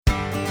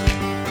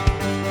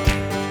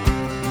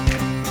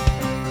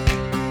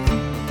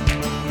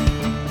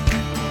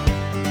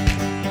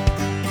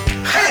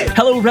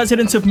Hello,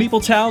 residents of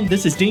Meepletown.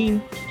 This is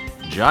Dean.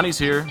 Johnny's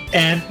here.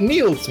 And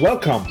Niels,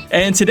 welcome.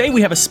 And today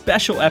we have a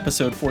special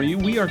episode for you.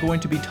 We are going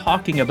to be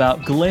talking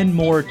about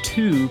Glenmore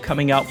 2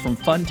 coming out from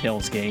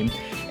Funtails game.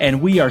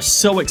 And we are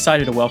so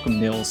excited to welcome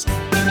Niels.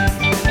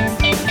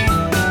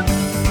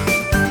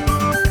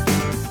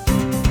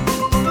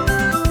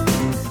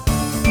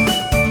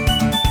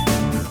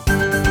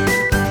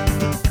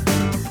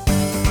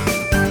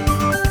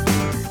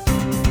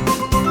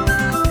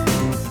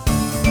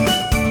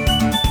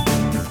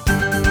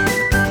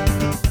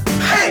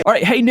 All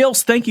right. Hey,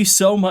 Niels, thank you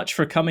so much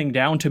for coming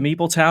down to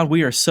Meepletown.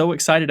 We are so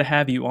excited to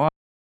have you on.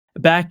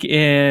 Back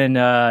in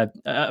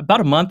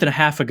about a month and a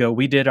half ago,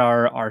 we did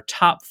our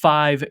top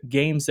 5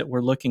 games that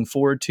we're looking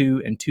forward to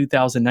in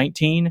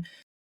 2019.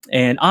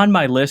 And on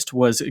my list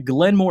was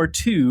Glenmore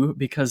 2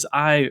 because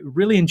I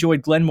really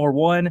enjoyed Glenmore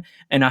 1,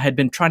 and I had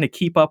been trying to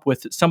keep up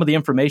with some of the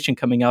information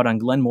coming out on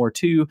Glenmore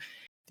 2.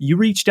 You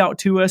reached out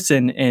to us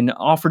and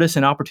offered us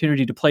an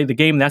opportunity to play the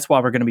game. That's why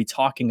we're going to be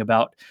talking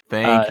about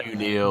Thank you,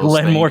 Niels.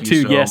 Glenmore Thank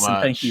you 2. so Yes, much.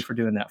 and thank you for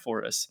doing that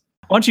for us.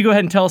 Why don't you go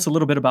ahead and tell us a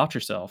little bit about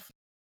yourself?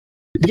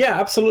 Yeah,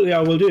 absolutely,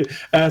 I will do.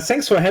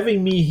 Thanks for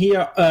having me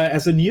here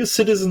as a new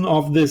citizen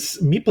of this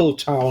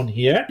Meepletown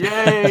here.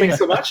 Yay! Thanks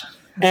so much.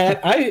 And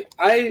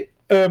I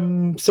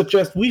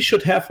suggest we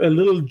should have a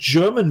little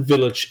German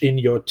village in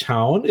your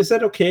town. Is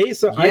that okay?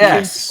 So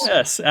Yes.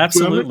 Yes,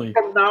 absolutely.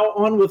 From now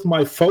on with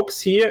my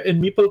folks here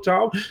in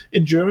Meepletown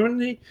in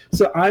Germany.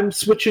 So I'm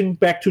switching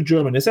back to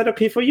German. Is that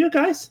okay for you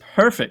guys?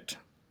 Perfect.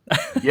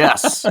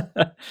 Yes.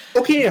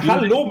 Okay,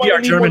 hello, We are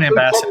German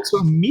ambassador to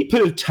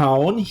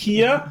Meepletown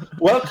here.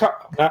 Welcome.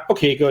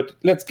 Okay, good.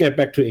 Let's get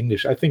back to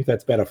English. I think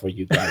that's better for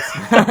you guys.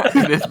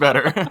 It is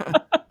better.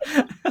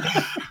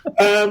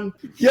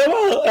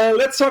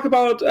 Let's talk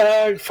about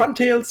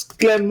Funtails,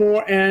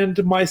 Glenmore,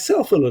 and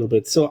myself a little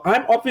bit. So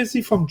I'm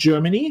obviously from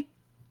Germany.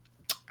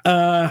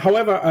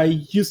 However, I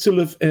used to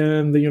live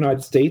in the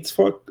United States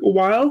for a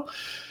while.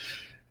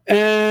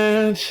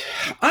 And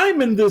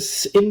I'm in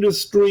this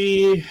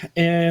industry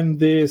and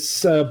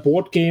this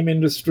board game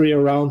industry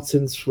around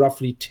since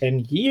roughly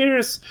 10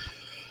 years.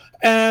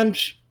 And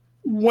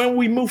when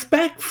we moved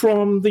back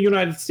from the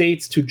United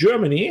States to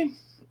Germany,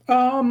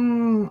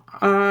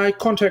 I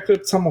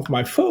contacted some of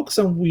my folks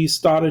and we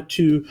started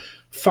to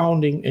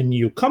founding a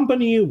new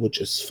company,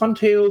 which is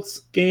Funtails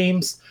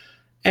Games.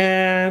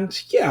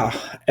 And yeah,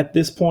 at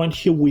this point,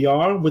 here we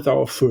are with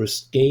our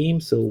first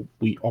game. So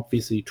we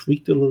obviously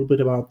tweaked a little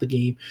bit about the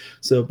game.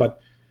 But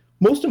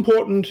most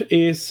important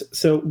is,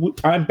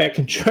 I'm back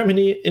in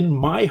Germany, in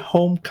my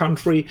home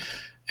country,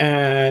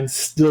 and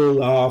still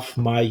love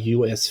my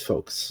US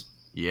folks.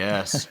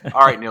 Yes.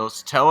 All right,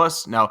 Niels, tell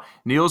us. Now,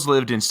 Niels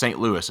lived in St.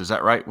 Louis. Is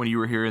that right when you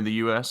were here in the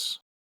US?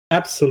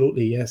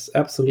 Absolutely. Yes,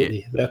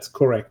 absolutely. Yeah. That's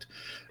correct.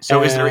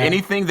 So is there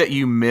anything that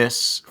you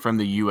miss from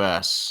the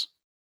US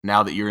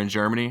now that you're in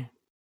Germany?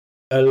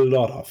 A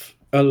lot.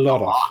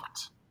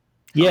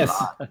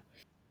 Yes.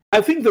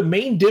 I think the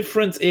main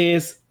difference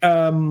is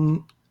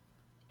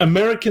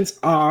Americans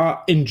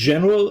are, in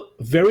general,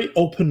 very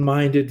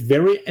open-minded,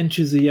 very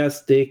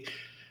enthusiastic,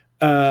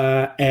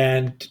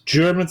 and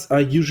Germans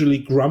are usually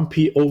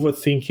grumpy,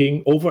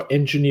 overthinking,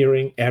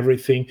 over-engineering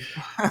everything.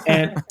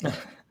 And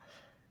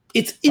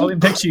it's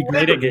it makes you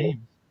great at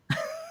game.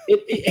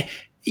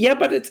 Yeah,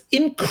 but it's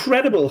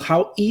incredible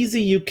how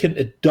easy you can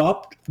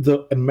adopt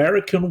the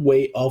American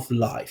way of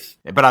life.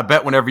 But I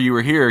bet whenever you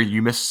were here,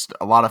 you missed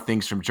a lot of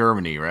things from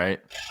Germany, right?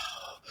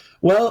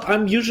 Well,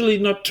 I'm usually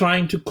not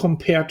trying to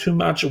compare too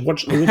much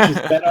which is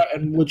better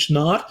and which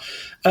not.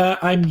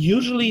 I'm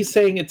usually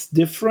saying it's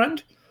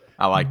different.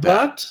 I like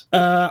that.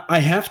 But I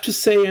have to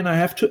say, and I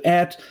have to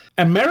add,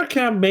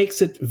 America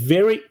makes it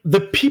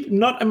the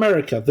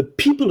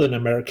people in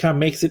America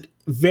makes it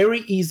very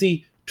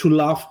easy to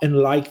love and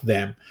like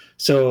them.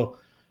 So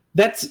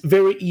that's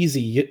very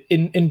easy.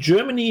 In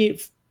Germany,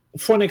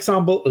 for an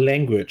example,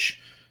 language.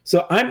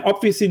 So I'm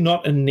obviously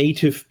not a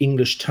native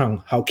English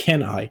tongue. How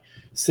can I?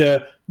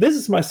 So this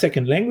is my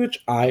second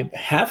language. I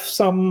have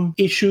some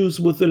issues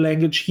with the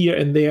language here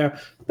and there.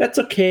 That's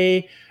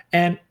okay.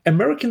 And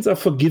Americans are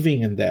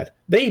forgiving in that.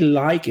 They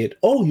like it.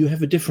 Oh, you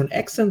have a different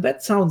accent?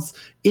 That sounds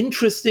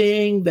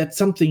interesting. That's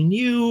something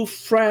new,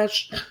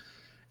 fresh.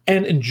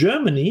 And in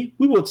Germany,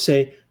 we would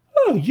say,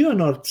 oh, you're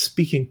not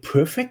speaking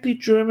perfectly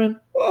German?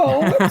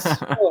 Oh,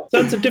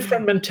 that's a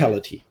different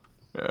mentality.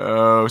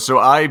 Oh, so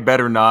I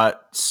better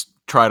not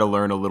try to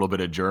learn a little bit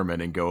of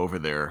German and go over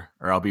there,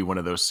 or I'll be one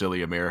of those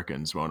silly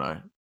Americans, won't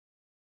I?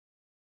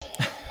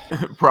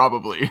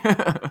 Probably.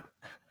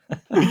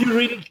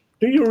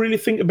 Do you really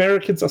think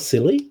Americans are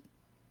silly?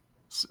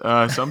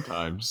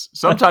 Sometimes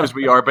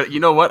we are, but you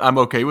know what? I'm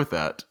okay with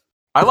that.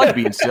 I like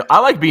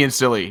being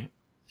silly.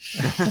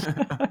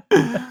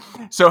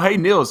 So, hey,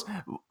 Niels,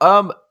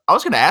 I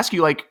was going to ask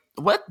you,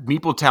 let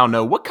Meepletown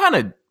know what kind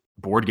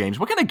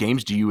of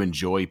games do you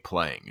enjoy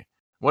playing?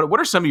 What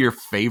are some of your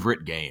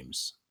favorite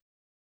games?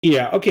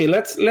 Yeah, okay,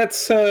 let's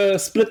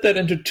split that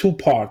into two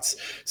parts.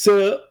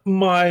 So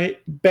my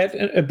bread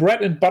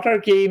and butter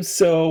games,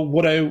 so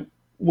what I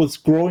was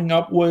growing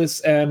up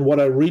with, and what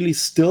I really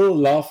still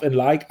love and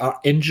like are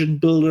engine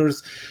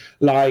builders.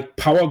 Like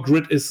Power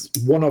Grid is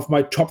one of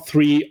my top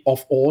 3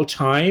 of all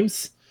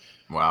times.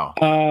 Wow.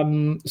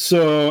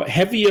 So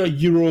heavier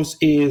Euros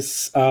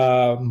is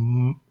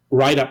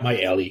right up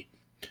my alley.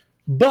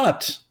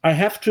 But I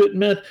have to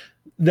admit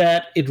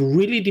that it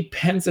really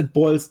depends. It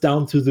boils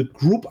down to the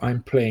group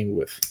I'm playing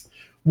with.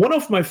 One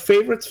of my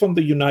favorites from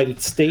the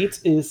United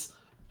States is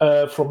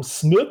from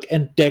Smirk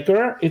and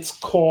Dagger. It's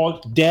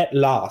called Dead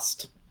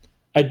Last.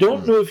 I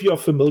don't know if you're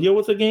familiar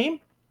with the game.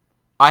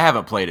 I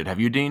haven't played it. Have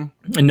you, Dean?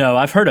 No,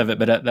 I've heard of it,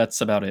 but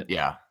that's about it.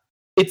 Yeah.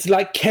 It's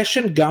like Cash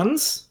and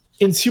Guns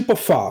in super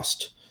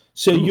fast.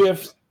 So you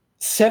have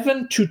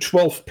 7 to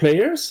 12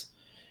 players,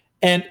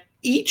 and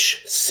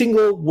each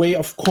single way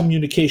of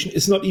communication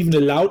is not even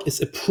allowed,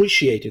 is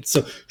appreciated.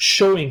 So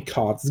showing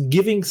cards,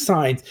 giving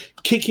signs,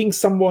 kicking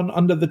someone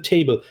under the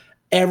table,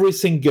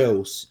 everything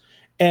goes.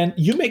 And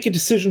you make a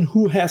decision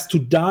who has to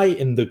die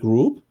in the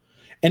group.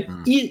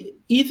 And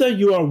either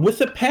you are with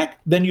a pack,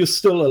 then you're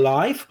still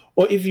alive,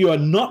 or if you are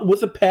not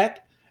with a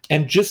pack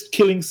and just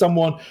killing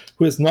someone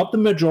who is not the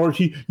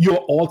majority,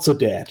 you're also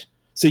dead.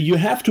 So you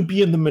have to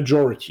be in the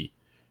majority.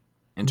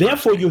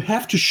 Therefore, you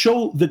have to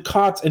show the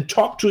cards and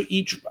talk to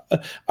each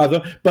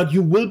other, but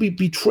you will be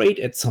betrayed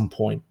at some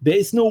point. There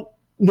is no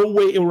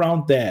way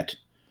around that.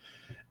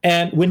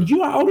 And when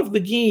you are out of the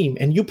game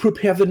and you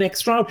prepare the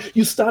next round,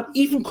 you start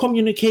even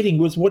communicating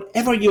with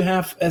whatever you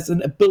have as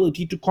an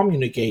ability to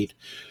communicate.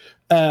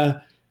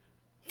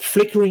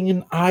 Flickering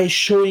an eye,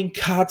 showing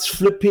cards,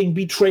 flipping,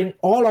 betraying,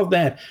 all of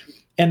that.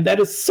 And that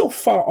is so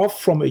far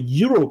off from a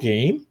Euro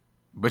game.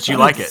 But you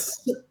like it.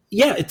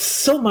 Yeah, it's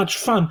so much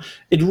fun.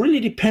 It really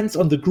depends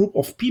on the group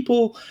of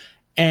people.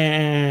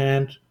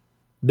 And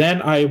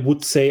then I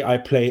would say I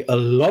play a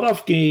lot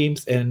of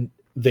games and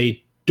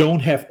they don't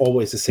have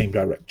always the same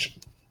direction.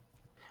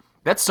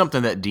 That's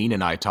something that Dean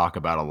and I talk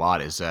about a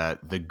lot, is that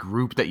the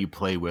group that you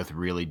play with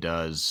really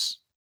does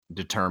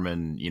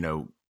determine,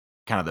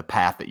 kind of the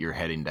path that you're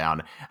heading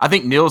down. I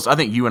think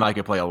you and I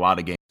could play a lot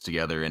of games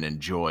together and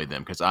enjoy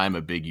them, because I'm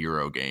a big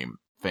Euro game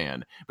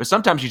fan. But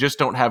sometimes you just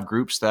don't have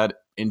groups that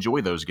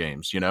enjoy those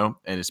games, and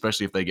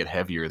especially if they get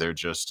heavier, they're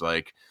just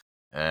like,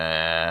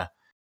 sad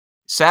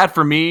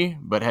for me,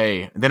 but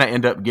hey, then I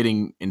end up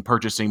getting and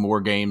purchasing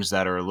more games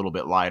that are a little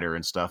bit lighter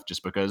and stuff,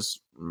 just because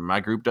my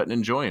group doesn't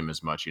enjoy them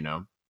as much,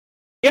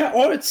 Yeah,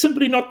 or it's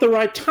simply not the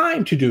right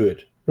time to do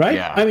it, right?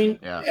 Yeah, I mean,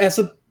 as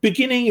a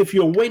beginning, if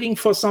you're waiting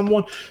for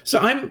someone. So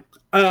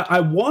I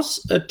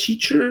was a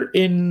teacher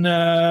in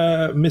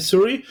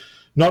Missouri,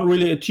 not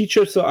really a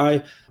teacher. So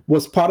I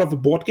was part of a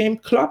board game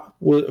club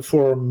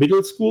for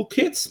middle school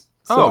kids.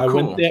 So I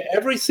went there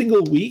every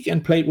single week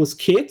and played with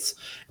kids.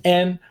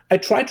 And I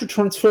tried to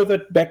transfer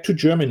that back to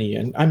Germany.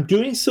 And I'm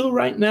doing so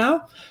right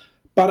now.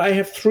 But I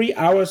have 3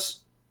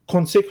 hours,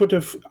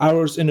 consecutive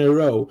hours in a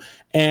row.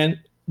 And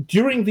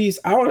during these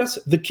hours,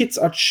 the kids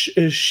are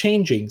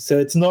changing. So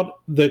it's not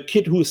the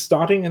kid who is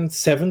starting in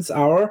 7th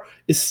hour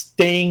is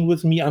staying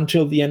with me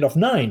until the end of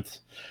 9th.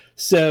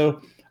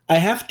 So I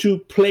have to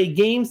play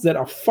games that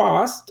are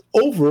fast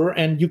over,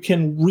 and you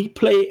can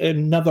replay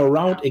another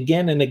round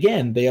again and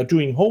again. They are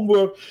doing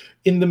homework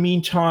in the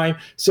meantime.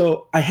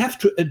 So I have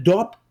to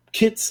adopt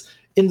kids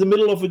in the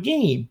middle of a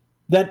game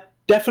that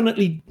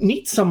definitely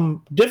needs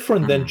some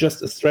different than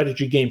just a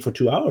strategy game for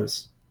 2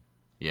 hours.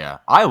 Yeah,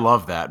 I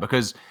love that,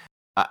 because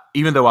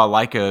even though I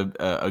like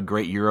a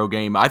great Euro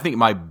game, I think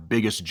my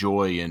biggest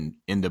joy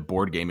in the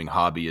board gaming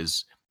hobby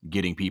is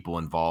getting people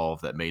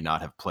involved that may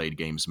not have played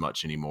games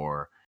much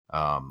anymore,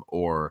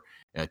 or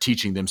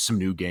teaching them some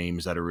new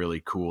games that are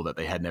really cool that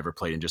they had never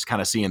played, and just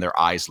kind of seeing their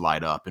eyes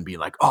light up and being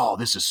like, oh,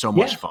 this is so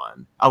much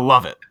fun. I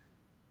love it.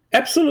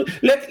 Absolutely.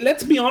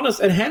 Let's be honest,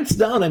 and hands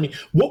down, I mean,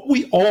 what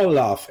we all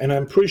love, and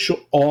I'm pretty sure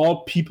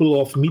all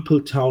people of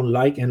Meepletown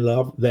like and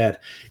love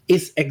that,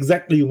 is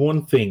exactly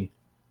one thing.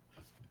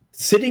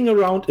 Sitting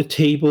around a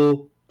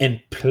table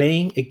and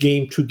playing a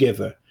game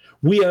together.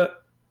 We are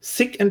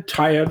sick and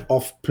tired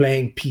of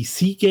playing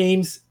PC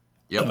games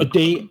a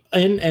day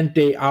in and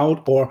day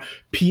out, or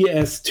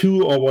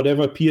PS2 or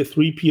whatever,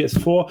 PS3,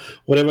 PS4,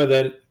 whatever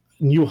that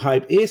new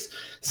hype is,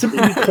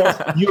 simply because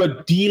you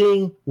are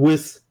dealing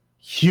with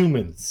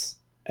humans.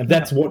 And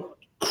that's what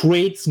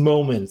creates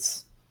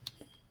moments.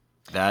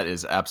 That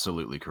is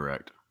absolutely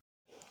correct.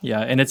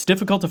 Yeah, and it's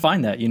difficult to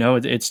find that.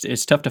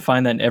 It's tough to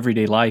find that in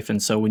everyday life.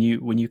 And so when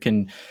you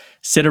can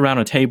sit around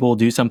a table,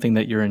 do something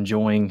that you're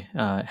enjoying,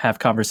 have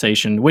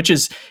conversation, which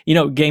is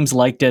games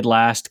like Dead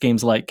Last,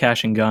 games like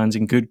Cash and Guns,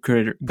 and Good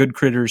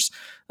Critters,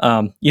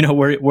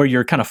 where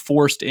you're kind of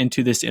forced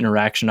into this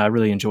interaction. I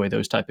really enjoy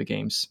those type of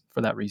games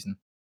for that reason.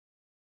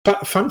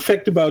 Fun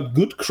fact about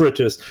Good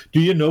Critters: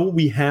 do you know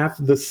we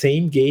have the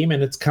same game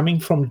and it's coming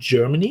from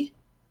Germany?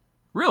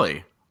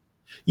 Really?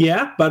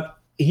 Yeah, but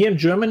here in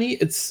Germany,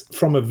 it's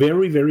from a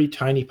very, very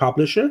tiny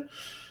publisher.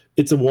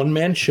 It's a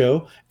one-man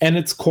show, and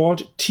it's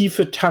called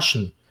Tiefe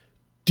Taschen,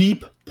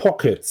 Deep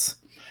Pockets.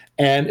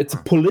 And it's a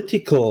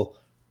political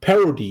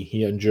parody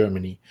here in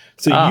Germany.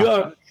 So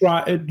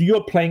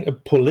you're playing a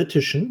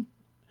politician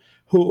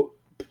who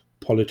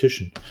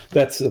politician.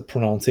 That's the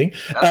pronouncing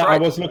That's right. I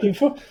was looking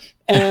for.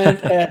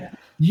 And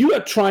you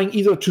are trying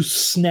either to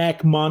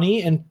snag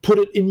money and put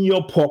it in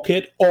your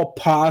pocket or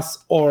pass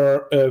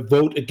or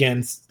vote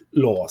against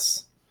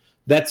laws.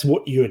 That's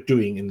what you're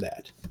doing in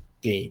that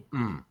game.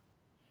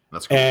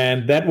 That's cool.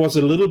 And that was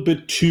a little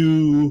bit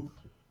too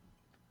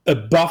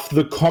above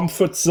the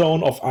comfort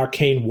zone of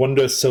Arcane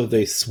Wonders, so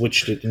they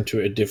switched it into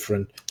a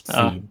different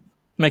theme.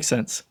 Makes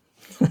sense.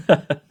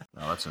 Oh,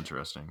 that's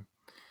interesting.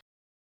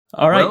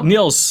 All right, Well-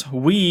 Niels,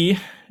 we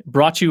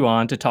brought you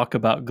on to talk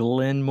about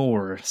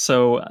Glenmore.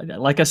 So,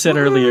 like I said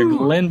earlier,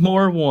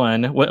 Glenmore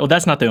 1. Well,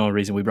 that's not the only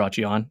reason we brought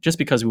you on, just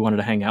because we wanted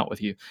to hang out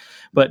with you.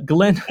 But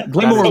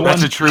Glenmore 1.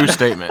 That's a true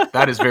statement.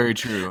 That is very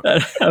true.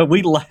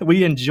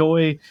 we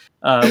enjoy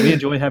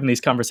having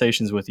these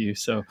conversations with you.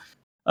 So,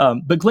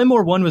 but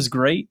Glenmore 1 was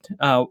great.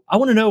 I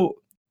want to know,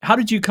 how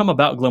did you come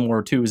about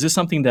Glenmore 2? Is this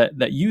something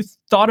that you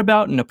thought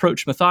about and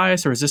approached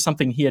Matthias, or is this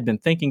something he had been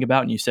thinking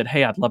about and you said,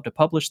 "Hey, I'd love to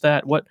publish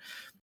that"? What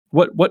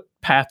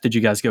path did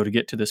you guys go to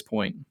get to this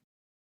point?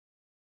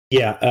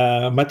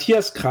 Yeah,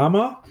 Matthias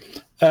Kramer,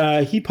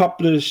 he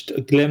published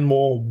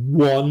Glenmore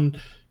 1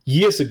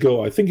 years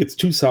ago. I think it's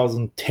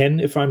 2010,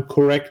 if I'm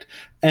correct.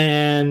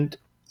 And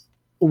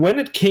when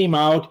it came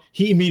out,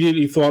 he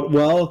immediately thought,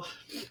 well,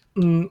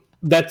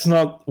 that's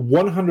not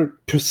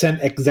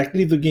 100%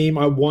 exactly the game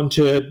I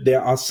wanted.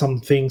 There are some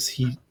things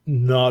he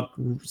not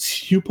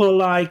super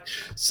liked.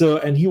 So,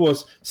 and he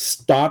was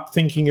start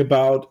thinking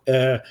about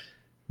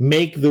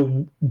make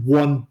the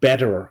one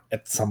better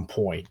at some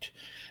point.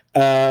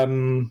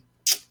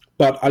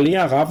 But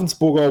Alea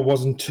Ravensburger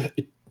wasn't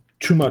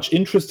too much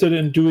interested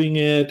in doing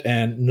it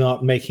and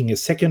not making a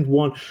second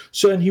one.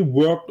 So, and he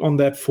worked on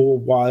that for a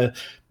while,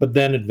 but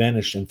then it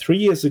vanished. And 3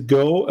 years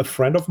ago, a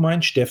friend of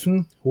mine,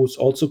 Steffen, who is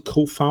also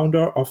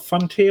co-founder of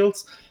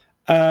Funtails,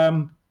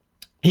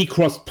 he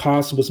crossed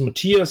paths with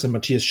Matthias, and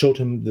Matthias showed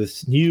him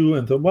this new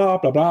and the blah,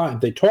 blah, blah,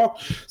 and they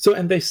talked. So,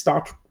 and they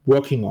start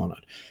working on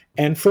it.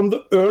 And from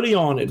the early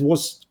on, it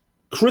was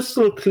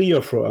crystal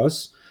clear for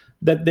us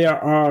that there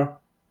are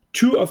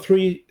 2 or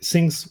 3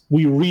 things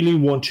we really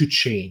want to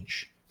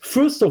change.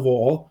 First of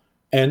all,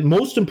 and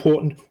most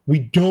important, we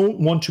don't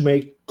want to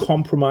make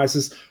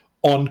compromises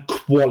on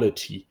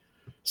quality.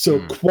 So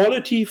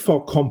quality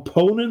for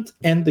components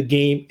and the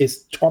game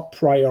is top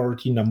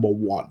priority number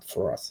 1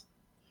 for us.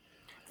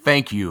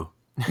 Thank you.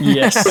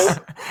 Yes,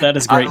 that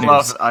is great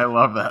news. I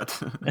love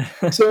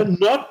that. So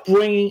not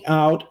bringing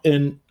out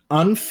an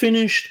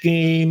unfinished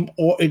game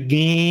or a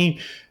game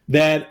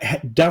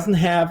that doesn't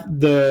have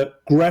the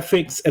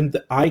graphics and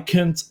the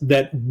icons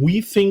that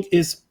we think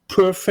is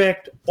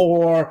perfect,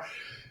 or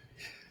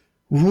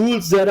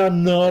rules that are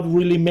not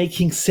really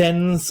making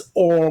sense,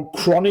 or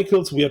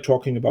chronicles, we are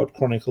talking about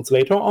chronicles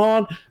later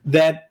on,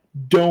 that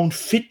don't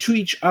fit to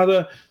each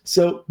other.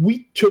 So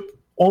we took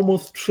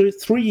almost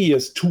 3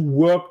 years to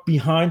work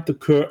behind the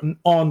curtain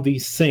on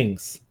these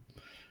things.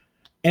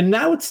 And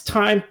now it's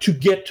time to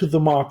get to the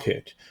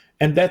market.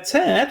 And that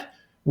said,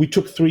 we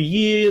took 3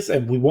 years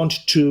and we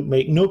wanted to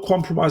make no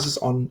compromises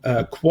on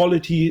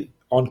quality,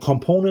 on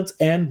components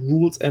and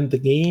rules and the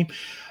game.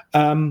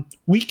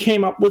 We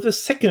came up with a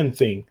second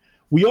thing.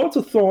 We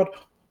also thought,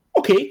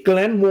 okay,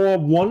 Glenmore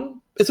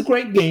 1 is a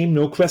great game,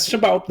 no question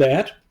about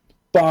that,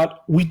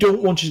 but we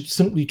don't want to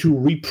simply to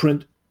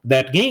reprint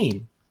that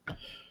game.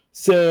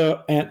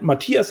 So, and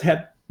Matthias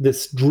had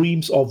this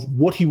dreams of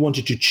what he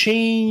wanted to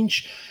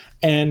change,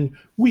 and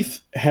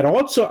we've had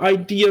also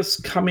ideas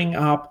coming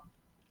up.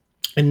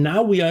 And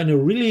now we are in a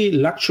really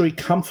luxury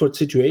comfort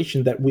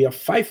situation that we are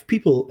 5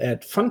 people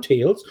at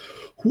Funtails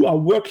who are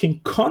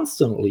working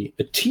constantly,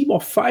 a team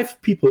of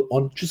 5 people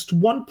on just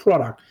one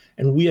product.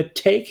 And we are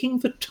taking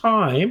the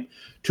time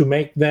to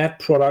make that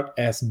product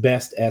as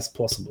best as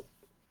possible.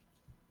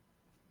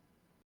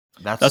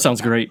 That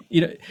sounds great.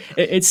 You know,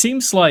 it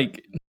seems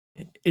like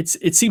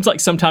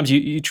sometimes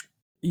you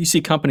see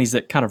companies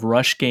that kind of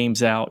rush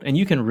games out, and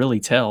you can really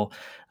tell.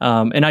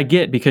 And I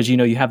get, because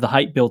you have the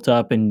hype built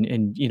up,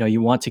 and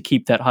you want to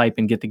keep that hype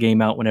and get the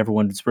game out when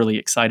everyone's really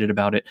excited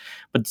about it.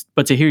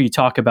 But to hear you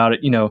talk about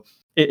it,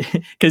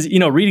 because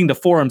reading the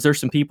forums, there's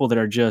some people that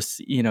are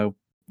just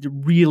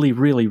really,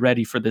 really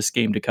ready for this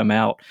game to come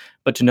out.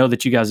 But to know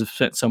that you guys have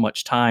spent so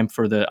much time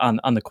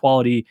on the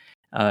quality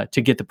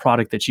to get the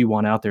product that you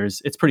want out there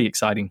it's pretty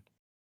exciting.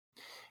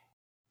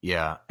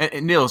 Yeah,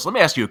 and Niels, let me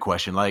ask you a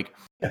question. Like,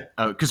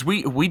 because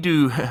we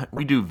do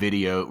review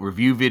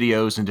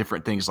videos and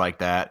different things like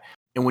that.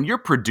 And when you're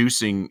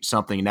producing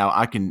something now,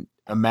 I can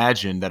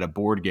imagine that a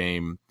board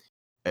game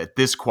at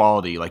this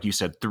quality, like you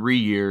said, 3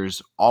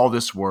 years, all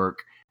this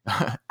work,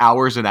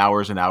 hours and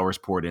hours and hours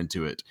poured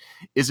into it.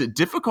 Is it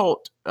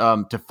difficult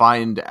to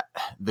find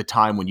the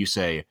time when you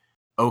say,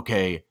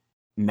 okay,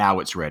 now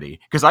it's ready?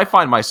 Because I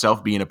find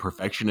myself being a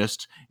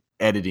perfectionist,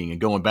 editing and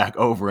going back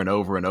over and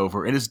over and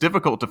over. And it's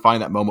difficult to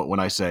find that moment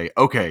when I say,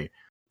 okay,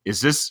 is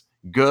this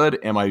good?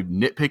 Am I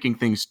nitpicking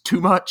things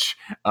too much?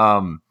 I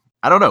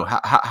don't know.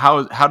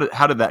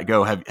 How did that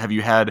go? Have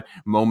you had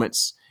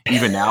moments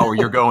even now, where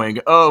you're going,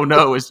 oh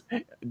no,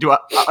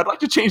 I'd like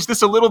to change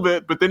this a little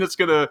bit, but then it's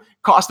going to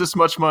cost this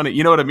much money.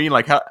 You know what I mean?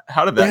 Like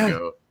how did that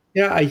go?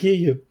 Yeah, I hear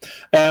you.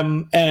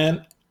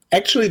 And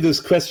actually, this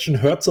question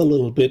hurts a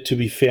little bit, to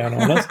be fair and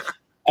honest.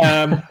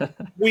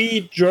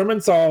 We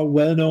Germans are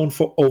well known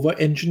for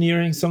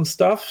over-engineering some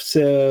stuff,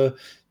 so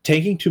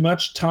taking too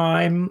much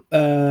time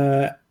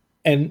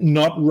and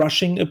not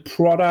rushing a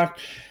product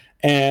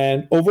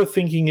and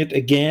overthinking it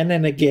again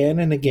and again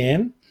and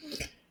again.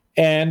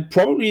 And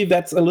probably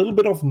that's a little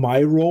bit of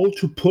my role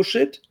to push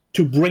it,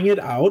 to bring it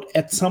out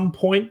at some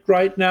point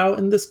right now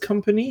in this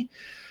company.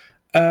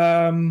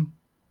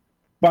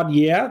 But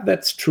yeah,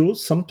 that's true.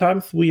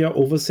 Sometimes we are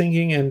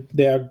overthinking and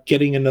they're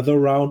getting another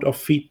round of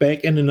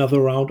feedback and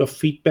another round of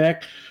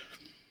feedback.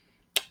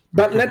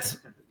 But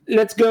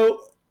let's go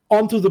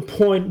on to the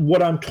point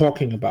what I'm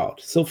talking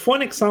about. So for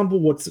an example,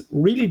 what's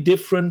really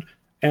different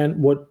and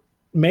what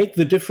make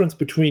the difference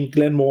between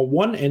Glenmore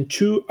 1 and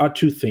 2 are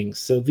two things.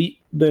 So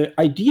the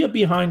idea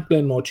behind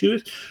Glenmore 2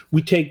 is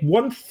we take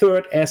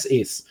 1/3 as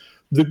is.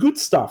 The good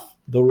stuff,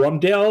 the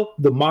rondel,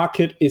 the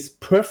market is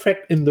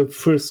perfect in the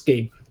first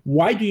game.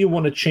 Why do you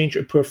want to change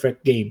a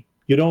perfect game?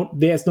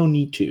 There's no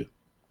need to.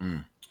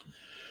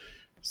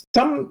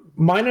 Some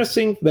minor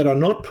things that are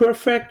not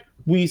perfect,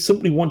 we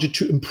simply wanted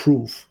to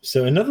improve.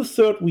 So another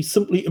third, we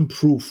simply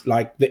improved.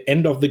 Like the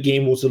end of the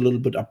game was a little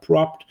bit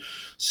abrupt.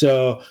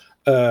 So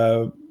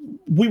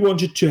we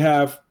wanted to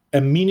have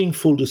a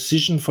meaningful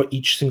decision for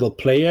each single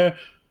player.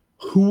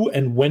 Who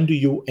and when do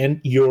you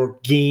end your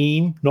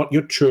game, not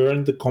your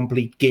turn, the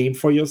complete game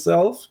for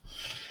yourself.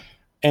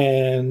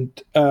 And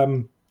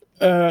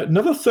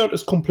another third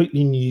is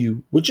completely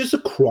new, which is the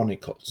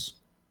Chronicles.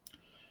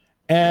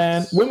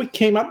 And when we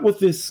came up with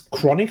this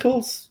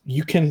Chronicles,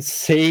 you can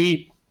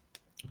say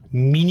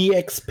mini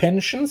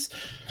expansions.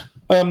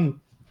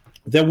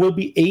 There will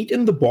be 8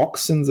 in the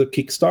box, in the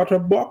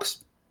Kickstarter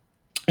box.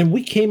 And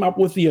we came up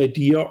with the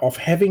idea of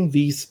having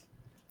these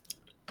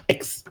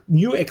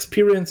new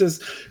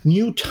experiences,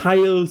 new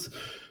tiles,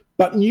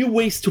 but new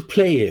ways to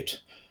play it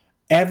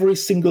every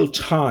single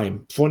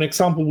time. For an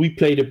example, we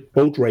played a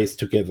boat race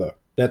together.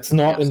 That's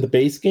not in the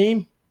base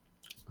game.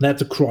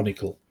 That's a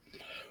Chronicle.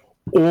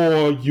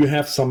 Or you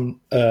have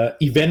some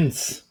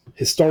events,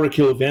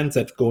 historical events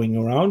that's going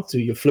around. So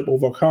you flip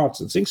over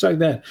cards and things like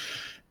that.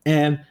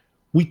 And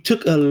we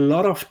took a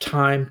lot of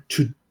time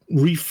to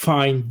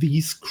refine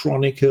these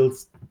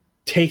Chronicles,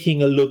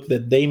 taking a look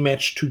that they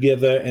match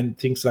together and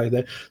things like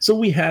that. So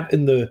we have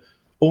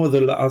over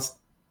the last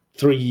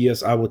 3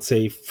 years, I would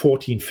say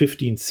 14,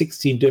 15,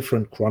 16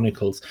 different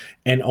Chronicles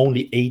and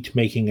only 8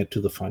 making it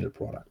to the final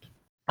product.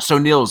 So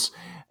Niels,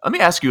 let me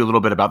ask you a little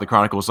bit about the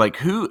Chronicles. Like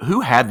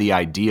who had the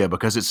idea?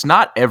 Because it's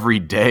not every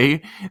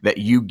day that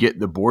you get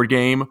the board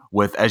game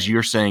with, as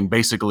you're saying,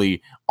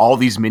 basically all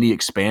these mini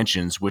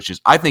expansions, which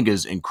I think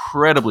is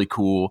incredibly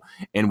cool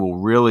and will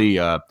really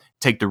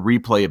take the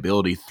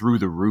replayability through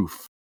the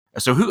roof.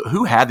 So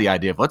who had the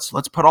idea of let's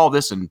put all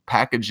this and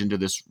package into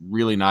this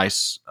really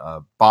nice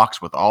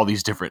box with all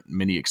these different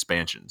mini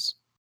expansions?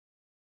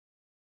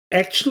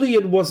 Actually,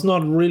 it was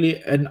not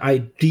really an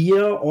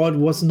idea, or it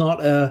was not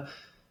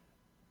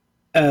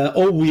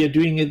we are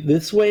doing it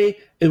this way.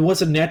 It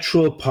was a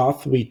natural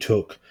path we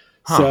took.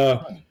 So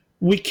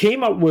we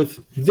came up with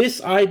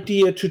this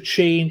idea to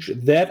change,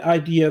 that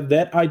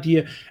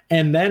idea,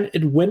 and then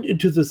it went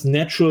into this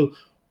natural,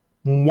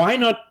 why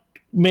not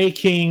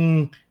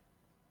making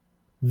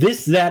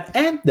this, that,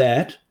 and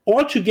that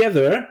all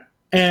together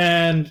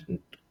and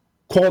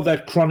call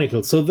that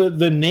Chronicles. So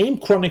the name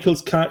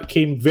Chronicles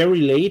came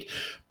very late,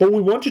 but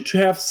we wanted to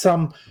have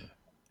some,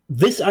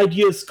 this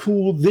idea is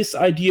cool, this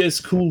idea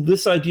is cool,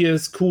 this idea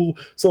is cool.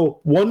 So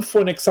one, for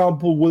an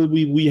example,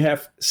 we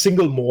have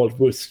single malt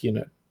whiskey in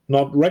it.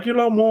 Not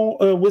regular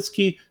malt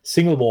whiskey,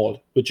 single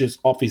malt, which is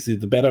obviously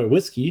the better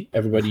whiskey.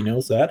 Everybody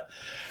knows that.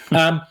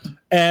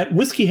 And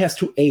whiskey has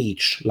to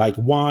age like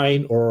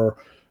wine or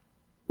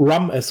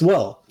rum as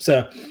well.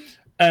 So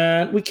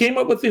we came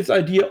up with this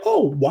idea,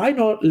 why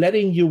not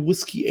letting your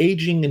whiskey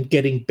aging and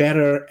getting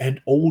better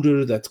and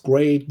older? That's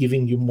great,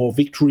 giving you more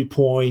victory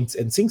points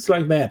and things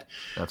like that.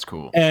 That's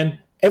cool. And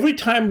every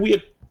time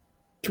we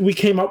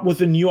came up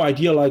with a new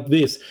idea like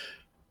this,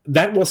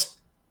 that was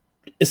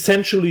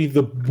essentially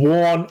the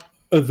birthday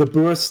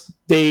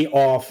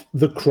of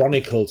the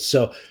Chronicles.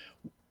 So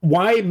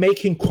why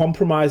making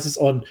compromises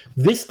on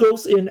this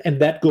goes in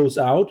and that goes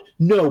out?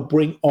 No,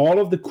 bring all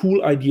of the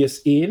cool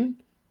ideas in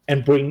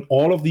and bring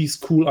all of these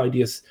cool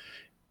ideas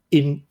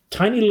in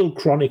tiny little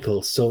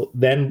Chronicles. So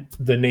then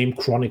the name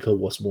Chronicle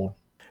was born.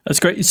 That's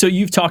great. So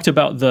you've talked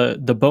about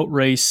the boat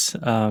race,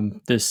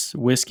 this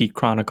whiskey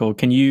Chronicle.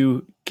 Can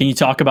you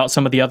talk about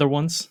some of the other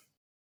ones?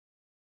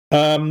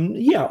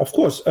 Yeah, of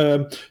course.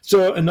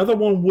 So another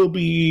one will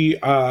be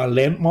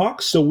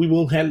landmarks. So we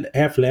will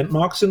have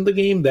landmarks in the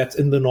game. That's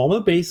in the normal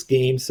base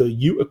game. So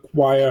you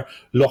acquire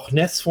Loch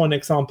Ness, for an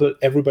example.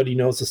 Everybody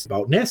knows this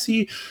about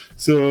Nessie.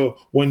 So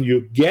when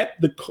you get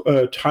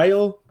the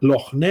tile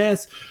Loch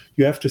Ness,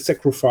 you have to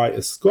sacrifice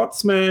a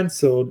Scotsman.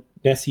 So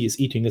Nessie is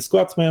eating a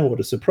Scotsman.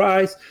 What a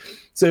surprise.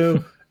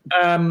 So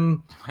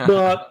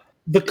But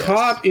the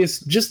card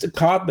is just a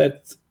card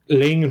that's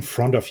laying in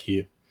front of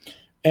you.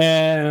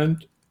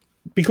 And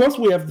because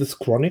we have this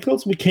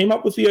Chronicles, we came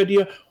up with the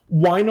idea,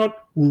 why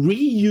not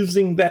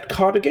reusing that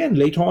card again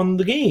later on in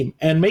the game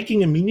and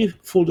making a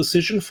meaningful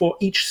decision for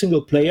each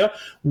single player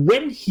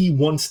when he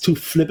wants to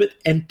flip it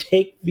and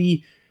take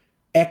the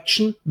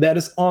action that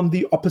is on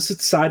the opposite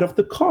side of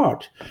the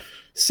card.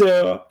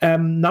 So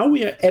now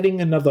we are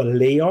adding another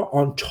layer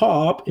on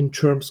top in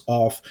terms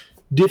of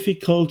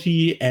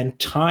difficulty and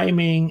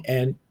timing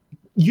and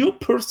your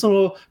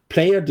personal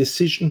player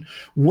decision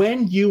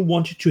when you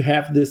wanted to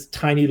have this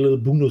tiny little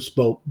bonus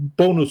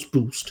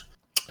boost.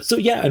 So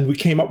yeah, and we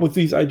came up with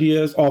these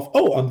ideas of,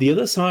 on the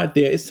other side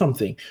there is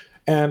something.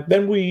 And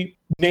then we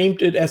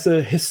named it as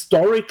a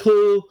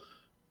historical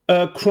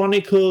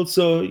chronicle.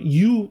 So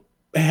you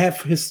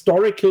have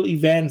historical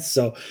events,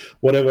 so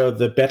whatever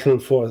the battle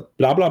for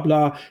blah blah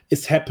blah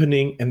is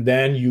happening, and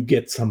then you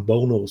get some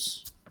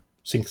bonus,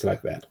 things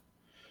like that.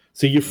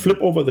 So you flip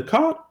over the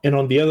card, and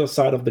on the other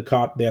side of the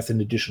card, there's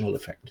an additional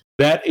effect.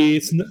 That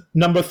is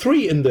number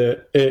 3 in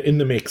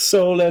the mix.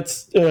 So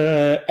let's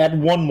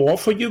add one more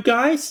for you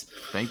guys.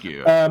 Thank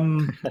you.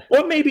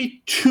 Or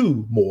maybe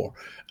 2 more.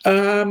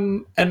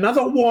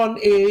 Another one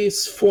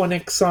is, for an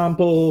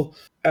example,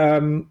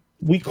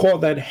 we call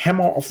that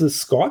Hammer of the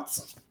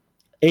Scots,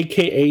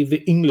 aka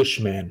the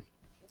Englishman.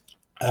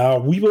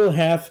 We will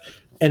have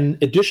an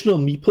additional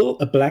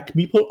meeple, a black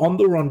meeple on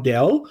the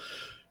rondel.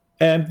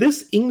 And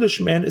this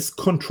Englishman is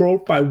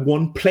controlled by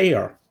one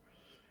player.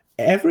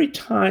 Every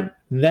time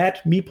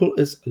that meeple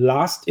is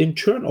last in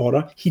turn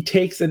order, he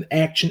takes an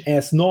action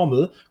as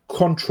normal,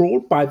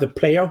 controlled by the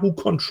player who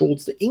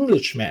controls the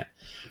Englishman.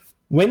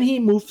 When he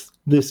moves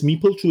this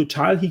meeple to a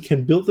tile, he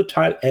can build the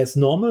tile as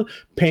normal,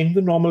 paying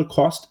the normal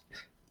cost,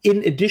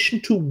 in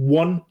addition to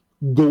 1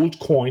 gold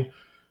coin,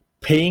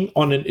 paying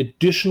on an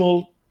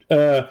additional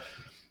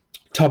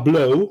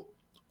tableau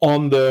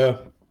on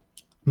the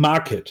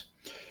market.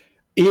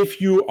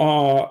 If you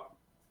are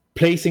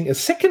placing a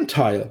second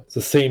tile,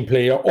 the same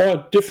player or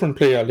a different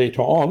player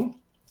later on,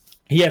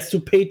 he has to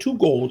pay 2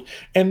 gold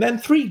and then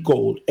 3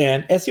 gold.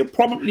 And as you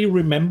probably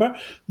remember,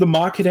 the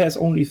market has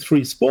only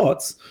 3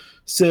 spots.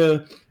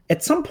 So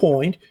at some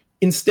point,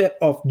 instead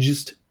of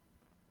just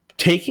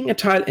taking a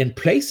tile and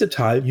place a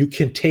tile, you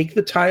can take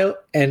the tile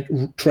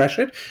and trash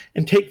it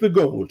and take the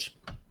gold.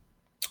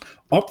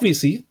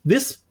 Obviously,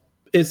 this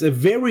is a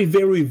very,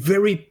 very,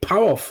 very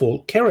powerful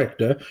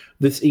character,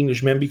 this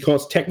Englishman,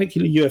 because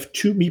technically you have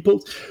 2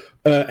 meeples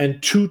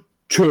and 2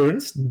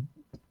 turns,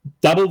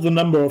 double the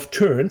number of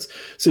turns.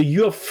 So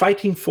you're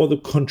fighting for the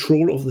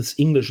control of this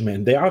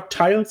Englishman. There are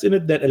tiles in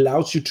it that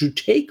allows you to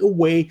take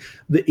away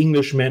the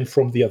Englishman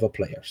from the other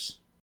players.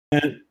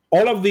 And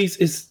all of these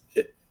is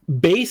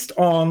based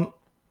on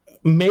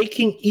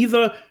making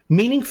either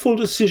meaningful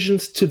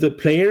decisions to the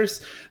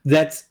players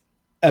that's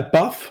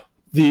above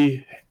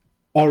the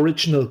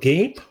original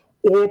game,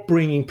 or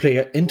bringing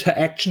player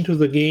interaction to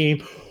the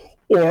game,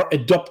 or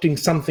adopting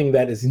something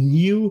that is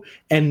new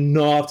and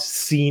not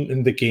seen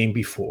in the game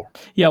before.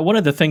 Yeah, one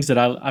of the things that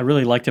I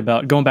really liked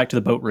about going back to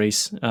the boat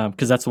race,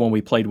 because that's the one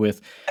we played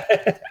with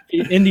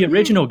in the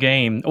original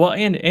game, well,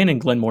 and in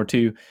Glenmore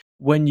too,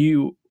 when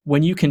you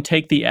can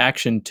take the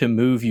action to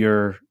move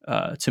your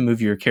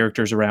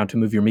characters around, to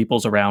move your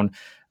meeples around,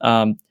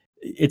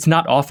 it's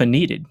not often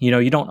needed.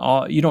 You don't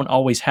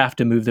always have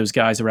to move those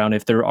guys around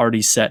if they're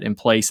already set in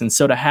place. And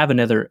so to have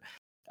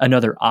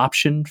another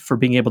option for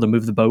being able to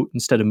move the boat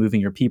instead of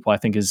moving your people, I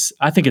think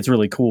it's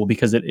really cool,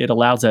 because it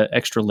allows that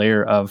extra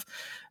layer of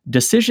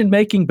decision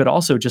making, but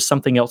also just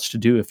something else to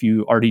do if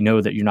you already know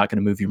that you're not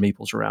going to move your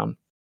meeples around.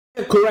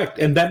 Correct.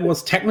 And that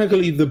was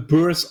technically the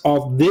birth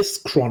of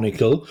this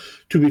chronicle,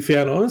 to be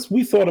fair and honest.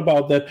 We thought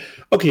about that.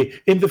 Okay,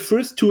 in the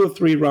first 2 or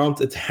 3 rounds,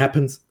 it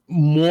happens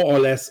more or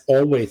less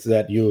always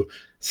that you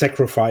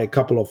sacrifice a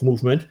couple of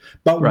movement.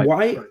 But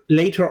why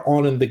later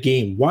on in the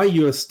game? Why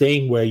you're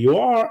staying where you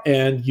are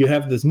and you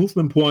have this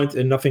movement point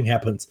and nothing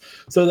happens?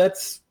 So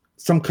that's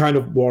some kind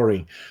of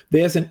worrying.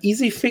 There's an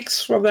easy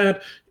fix for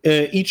that.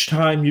 Each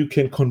time you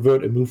can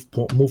convert a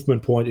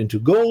movement point into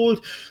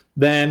gold.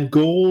 Then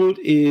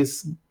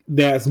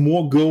there's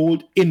more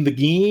gold in the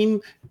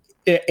game,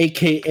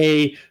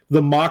 aka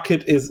the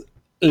market is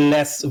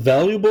less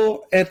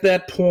valuable at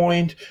that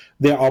point.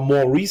 There are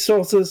more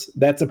resources.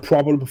 That's a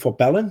problem for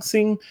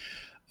balancing.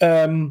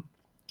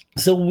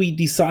 So we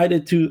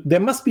decided there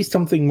must be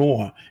something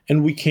more.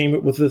 And we came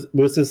up with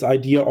this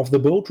idea of the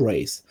boat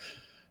race.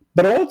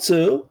 But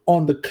also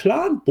on the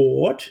clan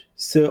board,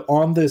 so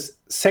on this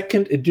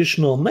second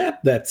additional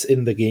map that's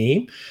in the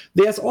game,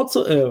 there's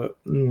also a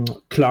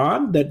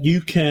clan that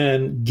you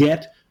can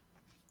get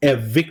a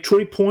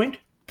victory point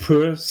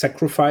per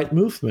sacrificed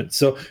movement.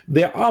 So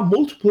there are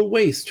multiple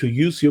ways to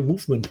use your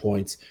movement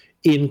points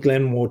in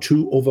Glenmore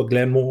 2 over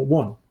Glenmore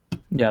 1.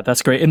 Yeah,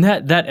 that's great. And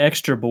that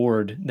extra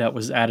board that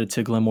was added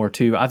to Glenmore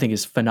 2, I think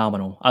is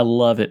phenomenal. I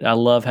love it. I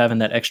love having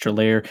that extra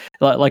layer.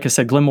 Like I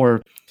said,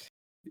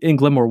 in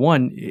Glenmore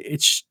 1,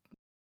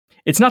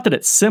 it's not that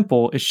it's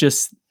simple. It's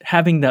just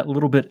having that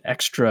little bit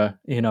extra,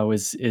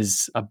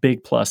 is a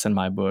big plus in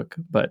my book.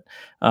 But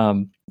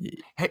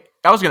Hey,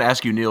 I was going to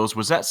ask you, Niels,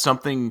 was that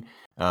something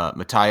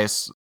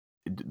Matthias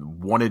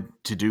wanted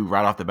to do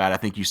right off the bat? I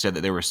think you said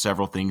that there were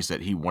several things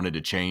that he wanted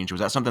to change. Was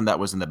that something that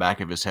was in the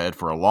back of his head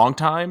for a long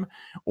time,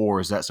 or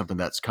is that something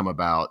that's come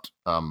about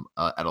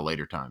at a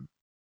later time?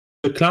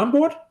 The clan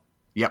board?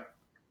 Yep.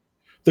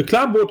 The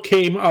clan board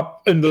came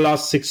up in the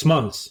last 6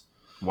 months.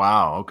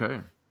 Wow. Okay.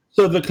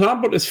 So the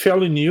clan board is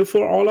fairly new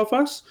for all of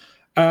us.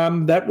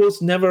 That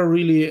was never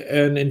really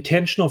an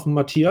intention of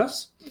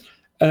Matthias.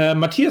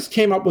 Matthias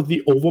came up with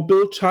the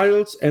overbuild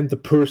tiles and the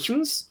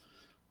persons.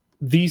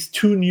 These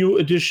two new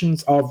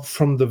additions are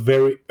from the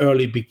very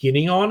early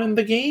beginning on in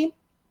the game.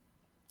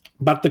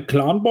 But the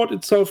clan board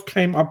itself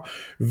came up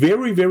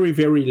very, very,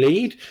 very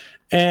late.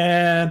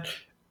 And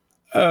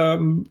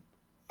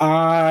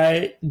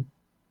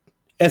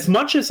as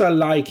much as I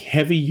like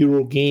heavy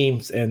Euro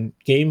games and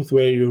games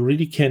where you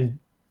really can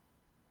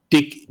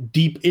dig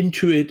deep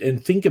into it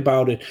and think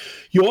about it,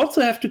 you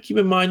also have to keep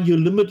in mind you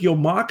limit your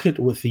market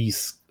with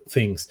these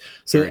things.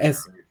 So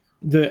as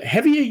the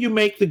heavier you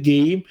make the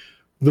game,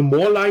 the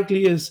more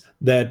likely is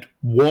that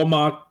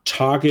Walmart,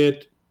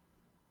 Target,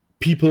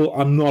 people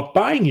are not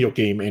buying your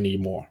game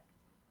anymore.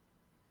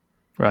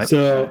 Right.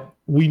 So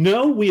we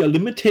know we are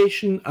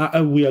limiting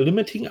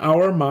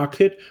our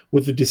market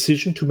with the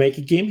decision to make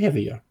a game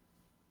heavier.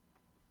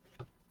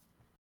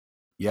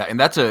 Yeah, and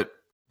that's a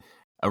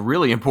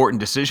really important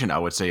decision, I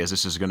would say, as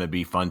this is going to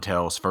be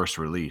Funtel's first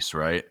release,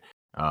 right?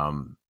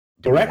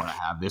 Do we want to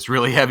have this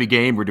really heavy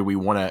game, or do we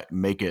want to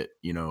make it,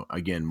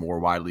 again, more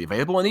widely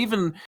available, and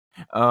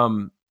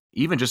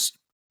even just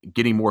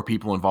getting more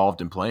people involved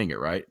in playing it,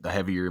 right? The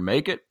heavier you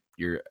make it,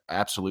 you're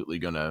absolutely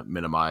going to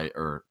minimize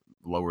or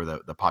lower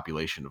the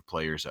population of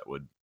players that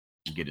would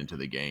get into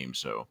the game.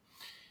 So,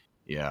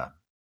 yeah.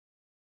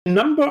 The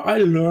number I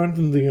learned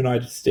in the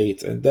United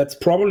States, and that's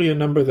probably a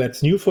number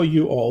that's new for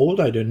you or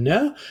old, I don't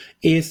know,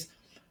 is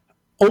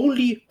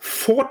only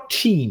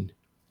 14%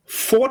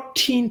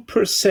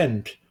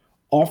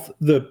 of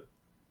the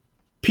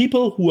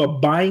people who are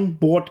buying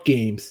board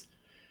games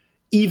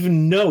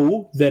even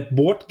know that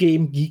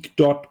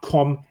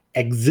BoardGameGeek.com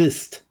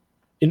exists.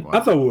 In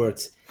other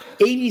words,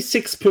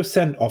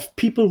 86% of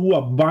people who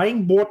are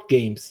buying board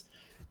games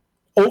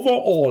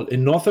overall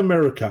in North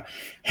America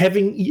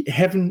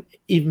haven't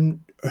even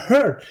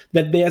heard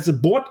that there's a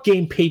board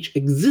game page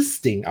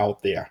existing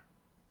out there.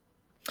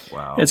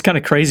 Wow. It's kind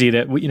of crazy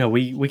that we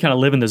kind of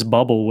live in this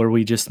bubble where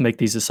we just make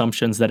these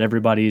assumptions that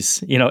everybody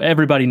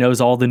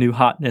knows all the new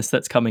hotness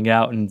that's coming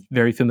out and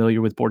very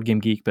familiar with Board Game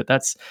Geek, but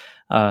that's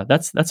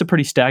a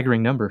pretty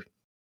staggering number.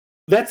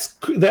 That's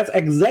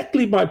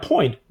exactly my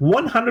point.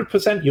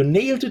 100%. You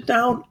nailed it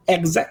down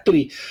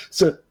exactly.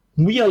 So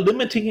we are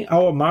limiting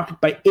our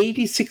market by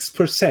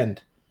 86%.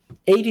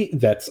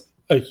 That's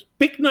a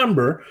big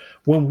number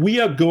when we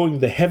are going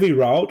the heavy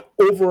route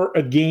over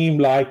a game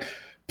like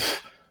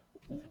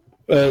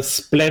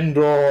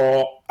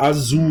Splendor,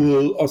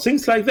 Azul, or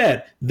things like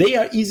that. They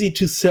are easy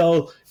to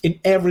sell in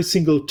every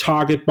single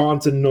Target,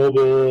 Barnes and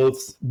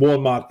Nobles,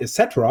 Walmart,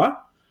 etc.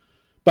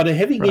 But a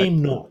heavy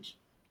game, not.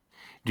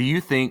 Do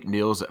you think,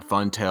 Niels, that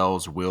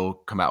Funtel's will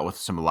come out with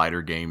some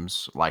lighter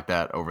games like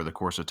that over the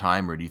course of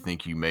time, or do you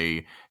think you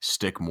may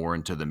stick more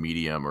into the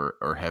medium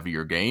or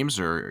heavier games,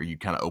 or are you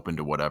kind of open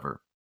to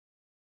whatever?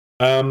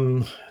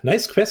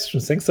 Nice question.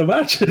 Thanks so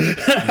much.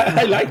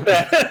 I like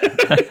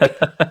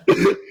that.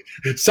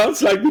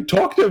 Sounds like we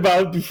talked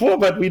about before,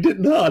 but we did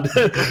not.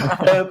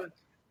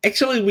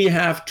 Actually, we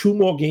have 2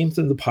 more games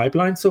in the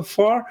pipeline so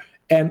far.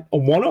 And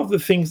one of the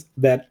things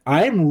that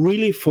I'm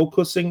really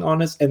focusing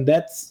on is, and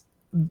that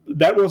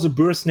was a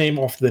birth name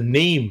of the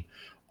name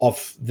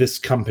of this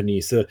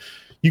company. So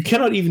you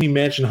cannot even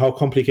imagine how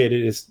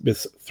complicated it is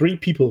with 3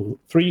 people,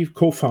 3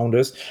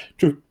 co-founders,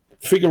 to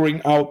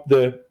figuring out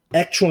the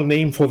actual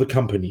name for the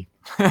company.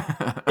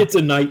 It's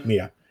a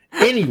nightmare.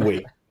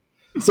 Anyway,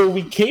 so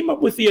we came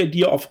up with the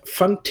idea of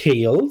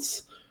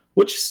Funtails,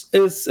 which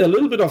is a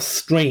little bit of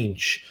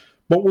strange,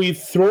 but we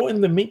throw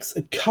in the mix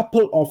a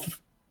couple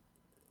of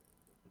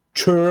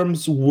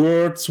terms,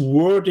 words,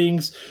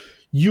 wordings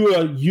you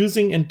are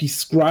using and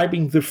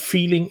describing the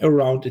feeling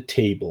around a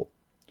table.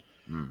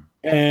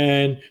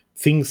 And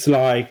things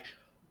like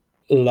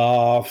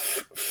love,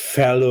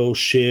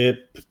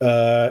 fellowship,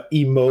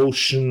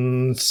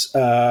 emotions,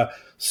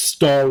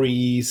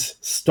 stories,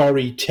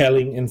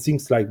 storytelling, and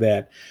things like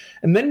that.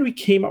 And then we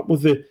came up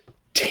with a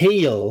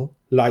tale,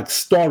 like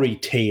story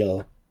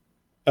tale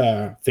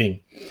thing.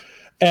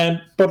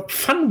 But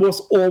fun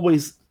was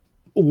always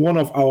one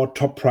of our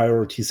top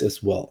priorities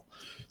as well.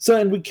 So,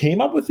 and we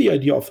came up with the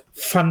idea of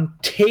Fun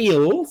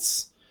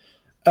Tales.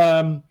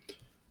 And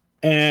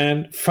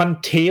Fun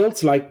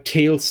Tales, like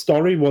Tales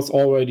Story, was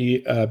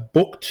already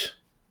booked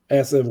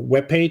as a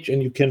webpage,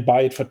 and you can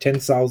buy it for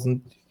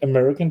 $10,000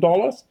 American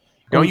dollars.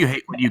 Don't you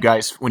hate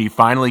when you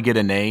finally get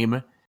a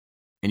name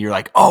and you're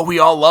like, oh, we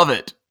all love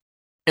it,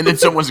 And then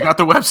someone's got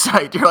the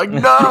website. You're like,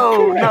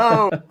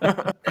 no.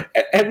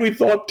 And we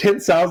thought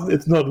 10,000,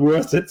 it's not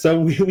worth it. So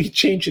we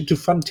changed it to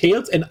Fun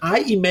Tales. And I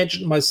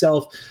imagined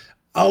myself,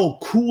 oh,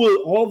 cool,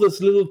 all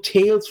those little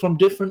tails from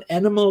different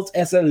animals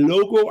as a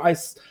logo. I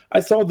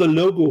saw the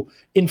logo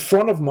in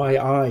front of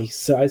my eyes.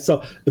 So I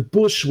saw a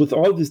bush with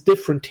all these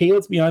different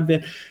tails behind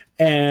there.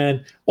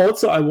 And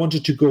also I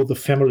wanted to go the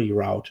family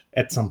route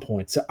at some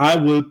point. So I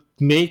will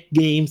make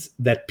games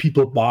that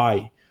people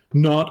buy,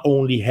 not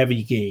only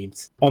heavy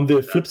games. On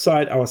the flip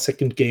side, our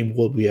second game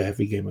will be a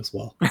heavy game as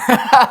well.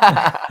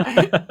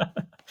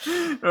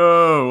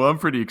 Oh, well, I'm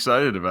pretty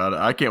excited about it.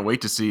 I can't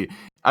wait to see.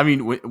 I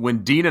mean,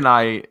 when Dean and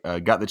I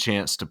got the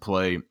chance to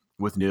play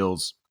with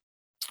Nils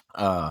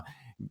on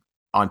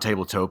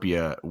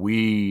Tabletopia,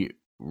 we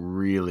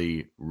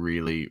really,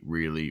 really,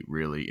 really,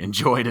 really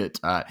enjoyed it.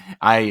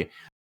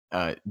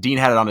 Dean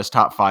had it on his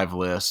top 5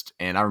 list,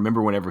 and I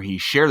remember whenever he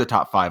shared the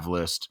top 5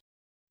 list,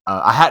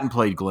 I hadn't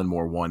played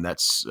Glenmore 1.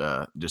 That's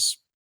just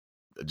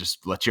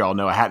let you all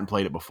know I hadn't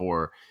played it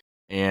before.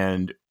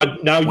 And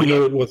now you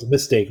know it was a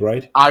mistake,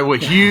 right?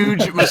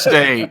 Huge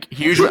mistake.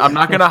 Huge. I'm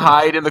not going to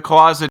hide in the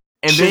closet.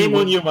 And shame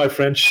on you, my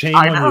friend. Shame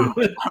on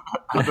you.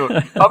 I'm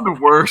the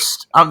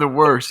worst. I'm the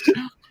worst.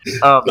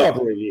 Not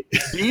really.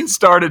 Dean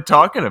started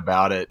talking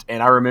about it,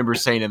 and I remember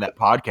saying in that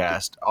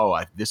podcast,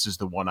 this is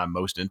the one I'm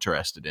most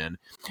interested in.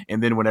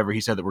 And then whenever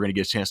he said that we're going to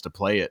get a chance to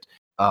play it,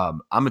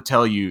 I'm going to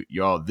tell you,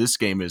 y'all, this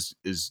game is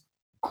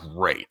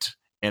great.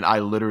 And I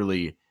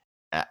literally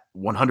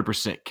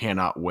 100%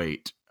 cannot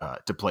wait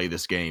to play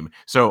this game.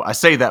 So I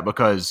say that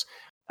because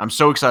I'm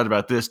so excited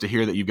about this, to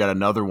hear that you've got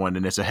another one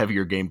and it's a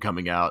heavier game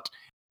coming out.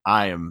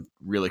 I am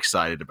really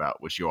excited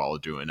about what you all are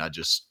doing. I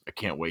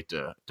can't wait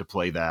to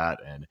play that.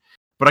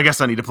 But I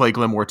guess I need to play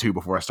Glenmore 2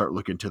 before I start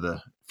looking to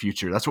the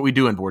future. That's what we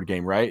do in board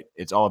game, right?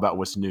 It's all about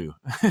what's new.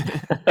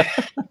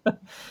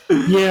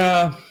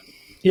 Yeah.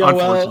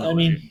 Well, I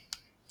mean,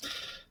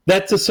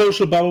 that's a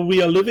social bubble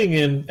we are living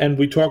in, and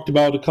we talked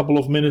about a couple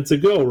of minutes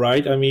ago,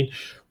 right? I mean,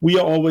 we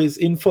are always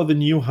in for the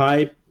new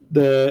hype,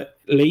 the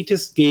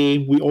latest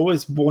game. We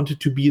always wanted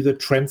to be the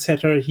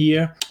trendsetter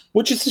here,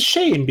 which is a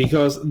shame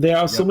because there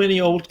are so many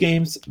old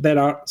games that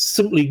are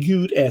simply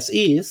good as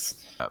is.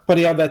 But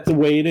yeah, that's the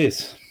way it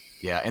is.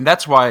 Yeah, and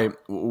that's why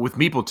with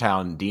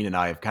Meepletown, Dean and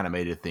I have kind of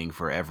made a thing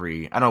for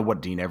every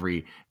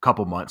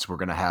couple months we're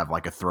going to have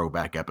like a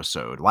throwback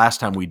episode. Last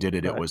time we did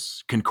it, It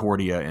was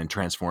Concordia and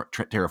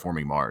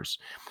Terraforming Mars.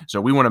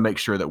 So we want to make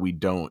sure that we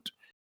don't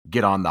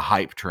get on the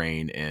hype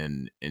train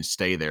and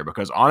stay there,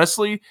 because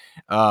honestly,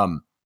 I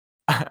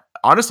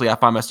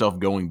find myself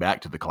going back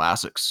to the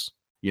classics.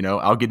 You know,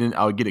 I'll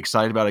get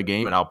excited about a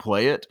game and I'll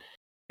play it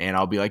and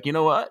I'll be like, you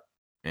know what?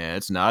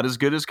 It's not as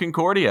good as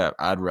Concordia.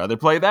 I'd rather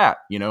play that,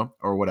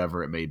 or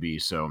whatever it may be.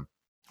 So,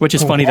 which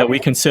is funny that we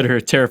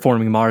consider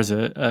Terraforming Mars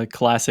a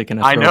classic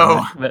and a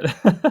throwback.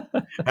 I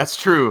know. That's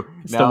true.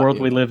 It's the world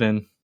we live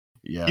in.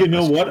 Yeah. You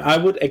know what? True. I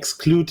would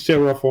exclude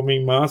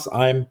Terraforming Mars.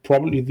 I'm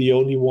probably the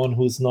only one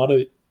who's not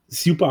a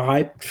super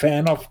hyped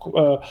fan of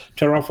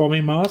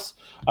Terraforming Mars.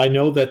 I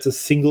know that's a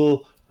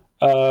single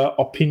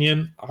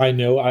opinion. I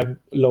know I'm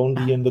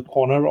lonely in the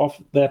corner of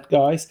that,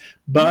 guys.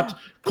 But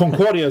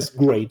Concordia is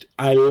great.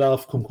 I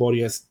love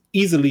Concordia. It's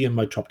easily in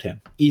my top 10.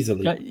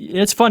 Easily.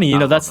 It's funny,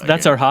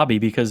 that's our hobby,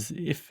 because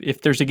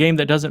if there's a game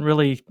that doesn't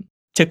really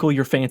tickle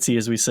your fancy,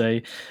 as we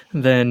say,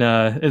 then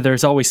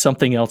there's always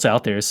something else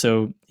out there.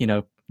 So,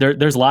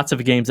 there's lots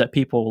of games that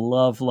people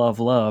love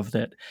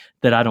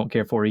that I don't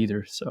care for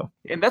either. So,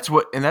 I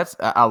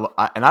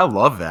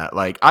love that.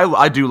 Like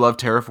I do love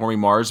Terraforming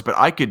Mars, but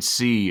I could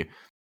see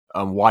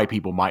why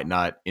people might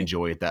not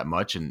enjoy it that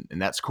much, and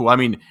that's cool. I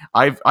mean,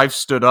 I've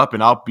stood up,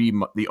 and I'll be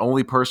the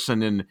only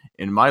person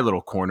in my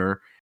little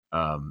corner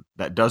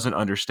that doesn't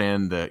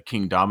understand the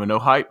King Domino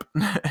hype,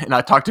 and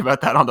I talked about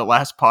that on the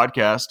last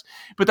podcast.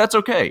 But that's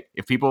okay.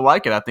 If people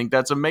like it, I think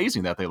that's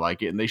amazing that they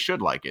like it, and they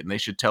should like it, and they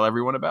should tell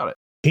everyone about it.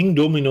 King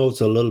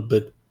Domino's a little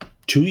bit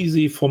too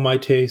easy for my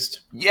taste.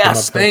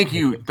 Yes, thank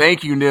you,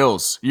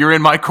 Nils. You're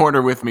in my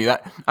corner with me.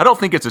 I don't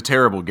think it's a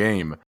terrible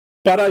game.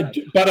 But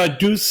I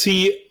do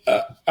see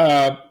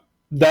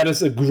that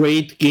is a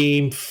great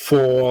game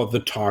for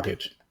the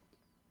target.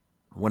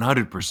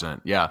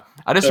 100%. Yeah.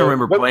 I just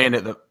remember playing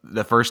it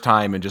the first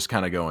time and just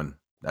kind of going,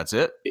 that's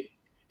it?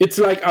 It's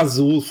like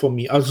Azul for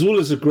me. Azul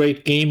is a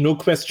great game, no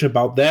question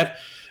about that.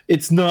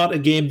 It's not a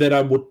game that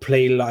I would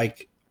play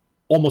like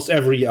almost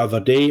every other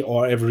day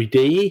or every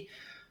day.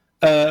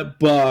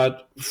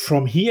 But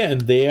from here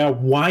and there,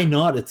 why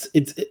not?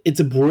 It's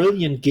a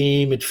brilliant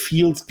game. It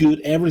feels good.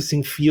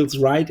 Everything feels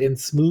right and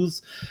smooth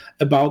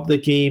about the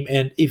game.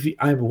 And if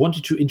I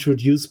wanted to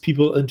introduce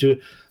people into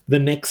the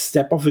next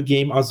step of a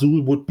game,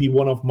 Azul would be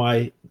one of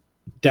my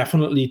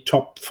definitely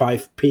top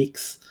 5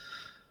 picks.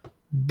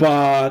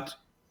 But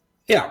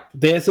yeah,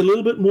 there's a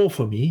little bit more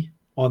for me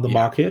on the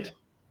market,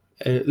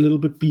 a little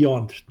bit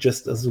beyond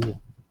just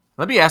Azul.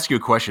 Let me ask you a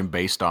question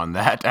based on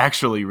that,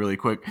 actually, really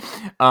quick.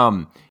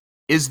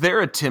 Is there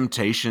a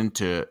temptation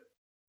to,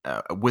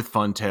 with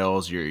Fun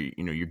Tales,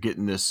 you're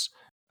getting this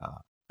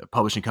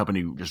publishing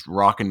company just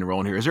rocking and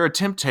rolling here. Is there a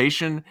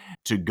temptation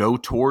to go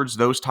towards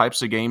those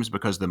types of games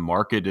because the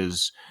market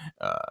is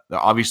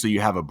obviously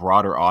you have a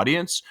broader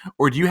audience,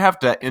 or do you have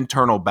that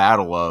internal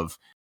battle of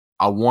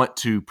I want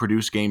to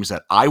produce games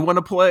that I want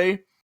to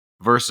play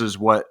versus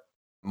what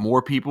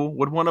more people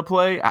would want to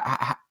play?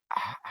 I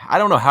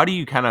don't know. How do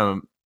you kind of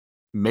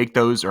make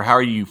those, or how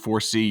do you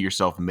foresee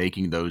yourself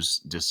making those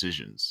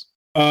decisions?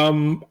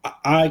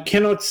 I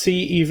cannot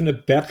see even a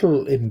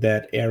battle in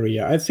that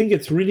area. I think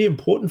it's really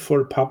important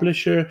for a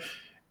publisher,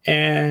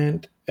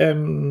 and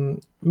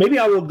maybe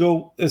I will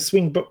go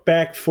swing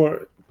back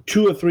for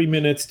 2 or 3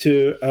 minutes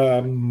to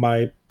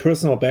my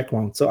personal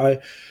background. So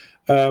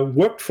I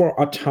worked for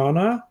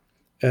Artana,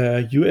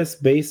 a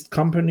US-based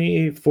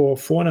company, for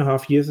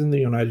 4.5 years in the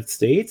United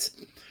States,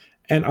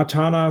 and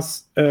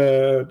Artana's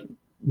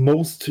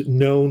most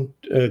known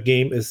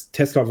game is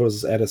Tesla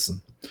versus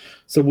Edison.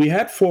 So we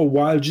had for a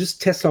while just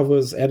Tesla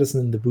versus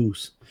Edison in the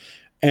booth.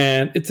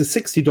 And it's a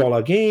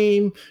 $60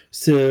 game.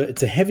 So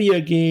it's a heavier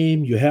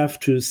game. You have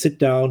to sit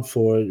down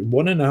for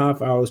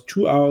 1.5 hours,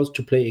 2 hours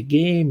to play a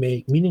game,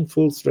 make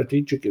meaningful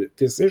strategic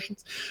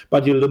decisions,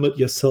 but you limit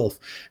yourself.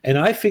 And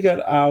I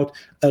figured out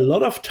a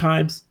lot of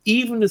times,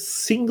 even a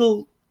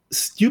single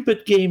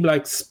stupid game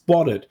like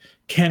Spotted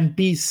can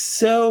be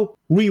so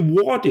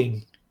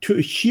rewarding to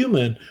a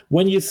human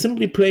when you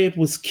simply play it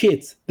with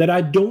kids that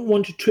I don't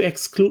want to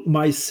exclude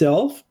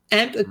myself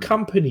and a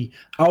company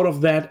out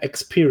of that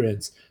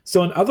experience.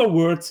 So in other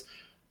words,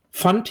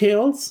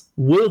 Funtails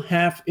will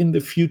have in the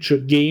future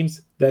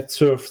games that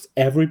serves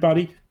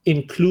everybody,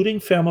 including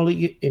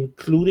family,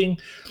 including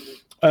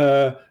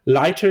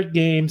lighter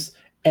games,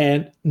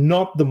 and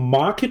not the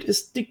market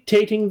is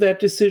dictating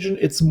that decision.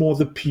 It's more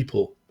the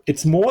people.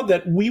 It's more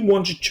that we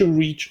wanted to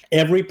reach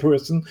every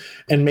person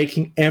and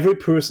making every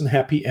person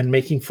happy and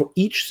making for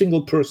each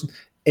single person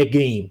a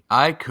game.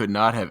 I could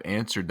not have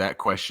answered that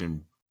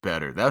question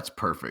better. That's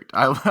perfect.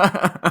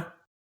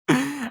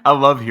 I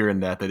love hearing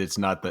that it's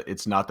not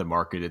the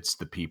market, it's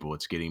the people.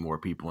 It's getting more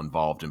people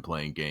involved in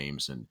playing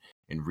games and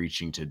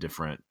reaching to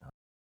different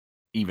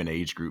even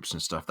age groups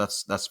and stuff.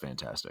 That's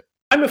fantastic.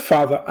 I'm a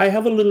father. I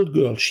have a little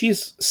girl.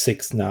 She's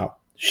 6 now.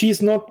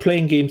 She's not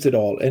playing games at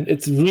all, and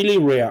it's really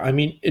rare. I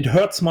mean, it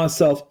hurts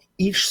myself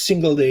each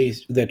single day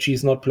that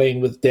she's not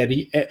playing with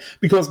daddy,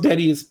 because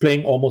daddy is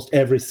playing almost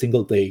every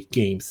single day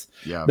games.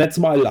 Yeah. That's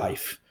my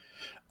life.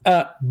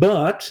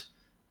 But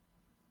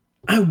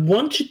I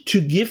wanted to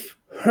give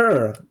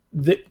her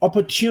the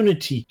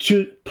opportunity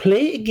to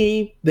play a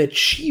game that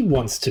she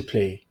wants to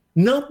play.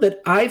 Not that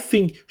I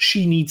think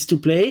she needs to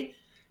play.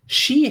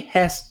 She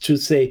has to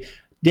say,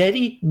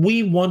 Daddy,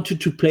 we wanted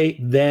to play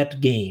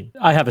that game.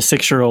 I have a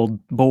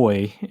 6-year-old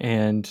boy,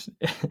 and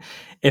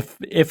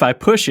if I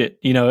push it,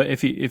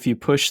 if you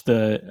push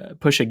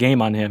a game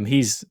on him,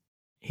 he's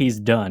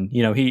done.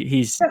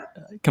 He's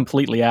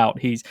completely out.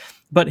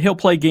 But he'll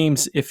play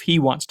games if he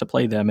wants to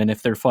play them and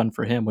if they're fun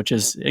for him, which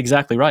is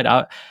exactly right.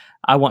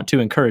 I want to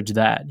encourage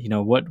that.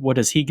 What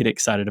does he get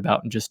excited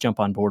about, and just jump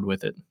on board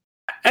with it?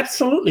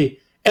 Absolutely.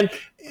 And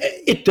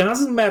it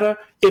doesn't matter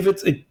if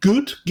it's a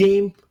good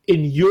game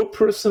in your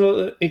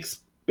personal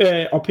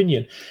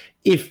opinion.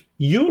 If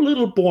your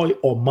little boy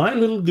or my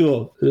little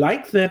girl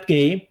like that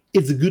game,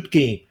 it's a good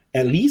game,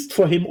 at least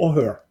for him or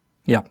her.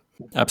 Yeah,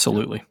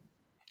 absolutely.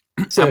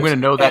 So I'm going to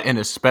know that in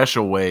a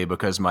special way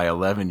because my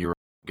 11-year-old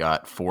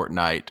got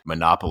Fortnite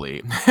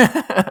Monopoly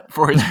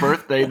for his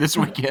birthday this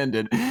weekend,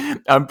 and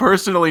I'm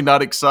personally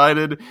not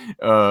excited.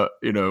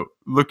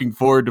 Looking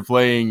forward to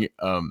playing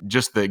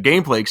just the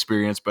gameplay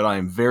experience, but I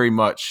am very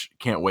much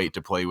can't wait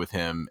to play with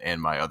him and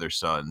my other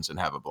sons and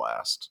have a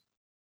blast.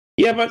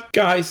 Yeah, but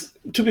guys,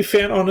 to be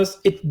fair and honest,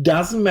 it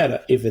doesn't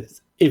matter if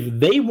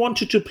they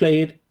wanted to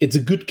play it. It's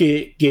a good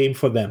game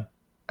for them.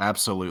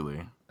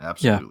 Absolutely.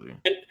 Yeah.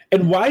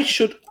 And why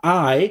should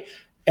I,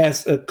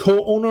 as a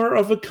co-owner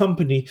of a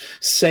company,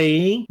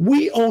 saying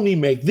we only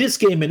make this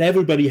game and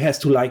everybody has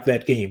to like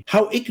that game?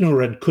 How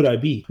ignorant could I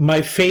be?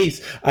 My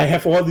face, I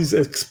have all these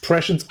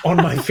expressions on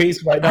my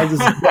face right now.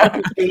 This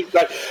face,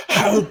 like,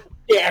 how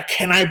dare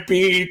can I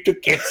be to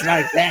kids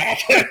like that?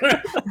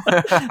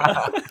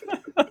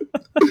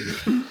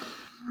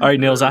 All right,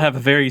 Nils, I have a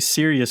very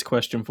serious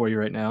question for you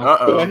right now.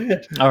 Uh-oh. Go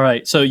ahead. All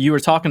right, so you were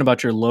talking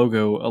about your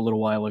logo a little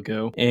while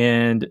ago,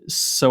 and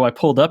so I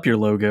pulled up your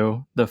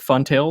logo, the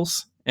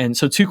Funtails. And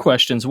so 2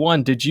 questions.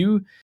 1, did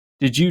you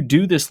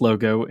do this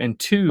logo? And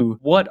 2,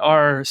 what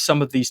are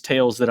some of these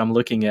tails that I'm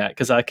looking at?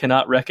 Because I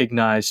cannot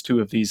recognize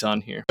 2 of these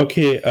on here.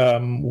 Okay,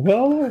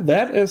 well,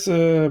 that is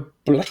a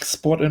black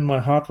spot in my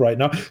heart right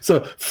now.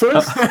 So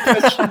first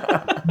question,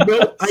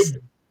 no,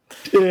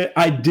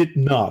 I did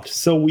not.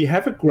 So we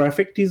have a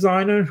graphic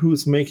designer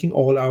who's making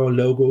all our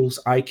logos,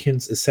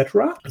 icons,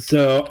 etc.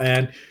 So,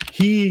 and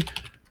he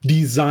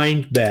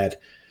designed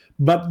that.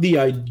 But the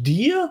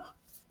idea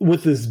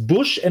with this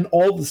bush and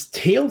all these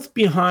tails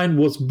behind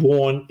was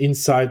born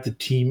inside the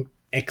team,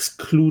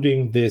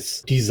 excluding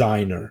this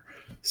designer.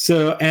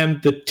 So,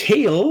 and the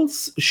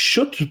tails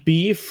should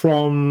be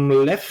from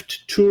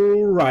left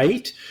to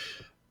right,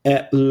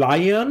 a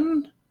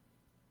lion,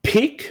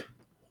 pig,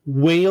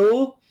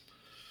 whale.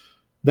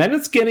 Then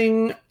it's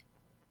getting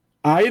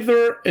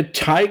either a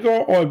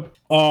tiger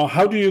or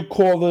how do you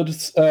call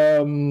this?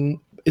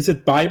 Is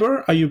it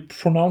biber? Are you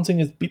pronouncing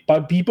it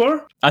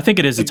biber? I think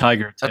it is a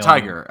tiger. A tail.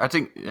 tiger. I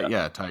think,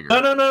 yeah, a tiger.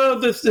 No.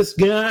 This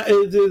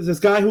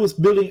guy who was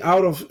building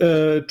out of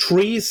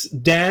trees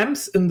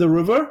dams in the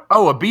river.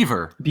 Oh, a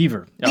beaver.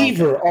 Beaver.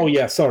 Beaver. Oh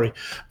yeah, sorry.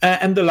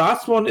 And the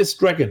last one is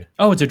dragon.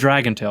 Oh, it's a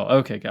dragon tail.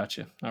 Okay,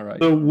 gotcha. All right.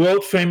 The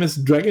world famous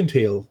dragon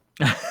tail.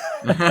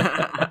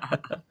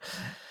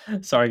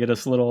 Sorry, get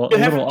us a little You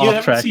off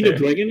haven't track seen there. a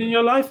dragon in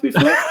your life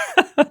before?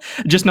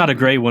 Just not a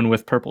gray one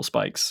with purple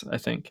spikes, I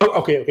think. Oh,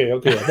 okay.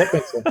 That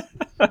makes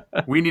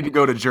sense. We need to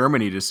go to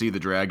Germany to see the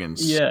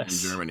dragons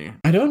Yes. in Germany.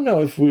 I don't know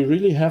if we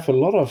really have a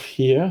lot of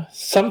here.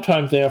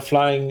 Sometimes they are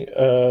flying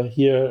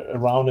here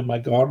around in my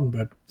garden,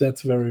 but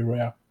that's very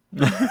rare.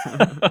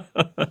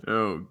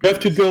 Oh, You have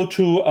to go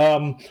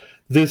to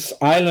this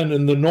island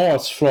in the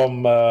north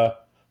from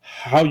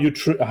How to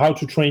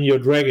Train Your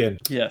Dragon.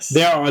 Yes.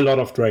 There are a lot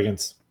of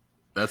dragons.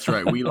 that's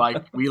right. We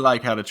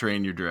like How to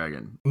Train Your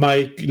Dragon.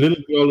 My little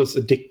girl is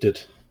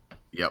addicted.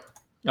 Yep.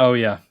 Oh,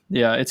 yeah.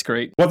 Yeah, it's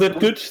great. Was that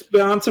good,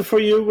 the answer for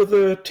you with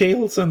the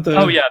tails and the...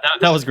 Oh, yeah,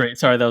 that was great.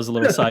 Sorry, that was a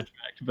little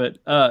sidetracked. But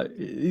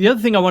the other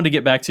thing I wanted to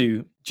get back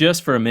to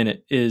just for a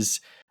minute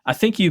is I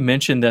think you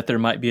mentioned that there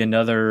might be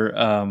another,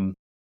 and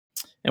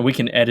we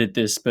can edit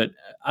this, but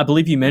I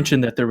believe you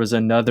mentioned that there was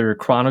another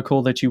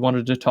Chronicle that you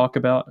wanted to talk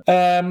about.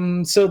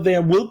 So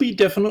there will be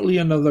definitely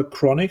another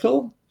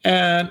Chronicle.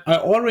 And I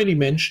already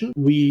mentioned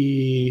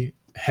we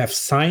have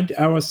signed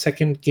our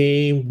second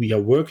game. We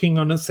are working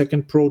on a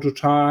second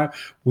prototype.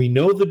 We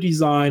know the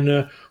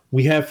designer.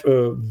 We have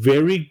a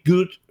very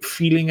good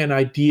feeling and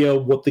idea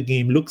what the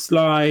game looks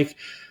like.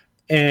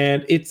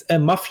 And it's a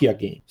mafia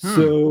game.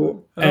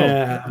 So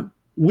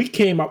we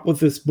came up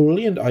with this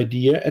brilliant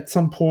idea at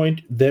some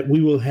point that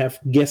we will have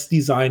guest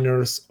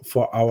designers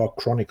for our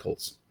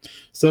Chronicles.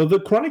 So the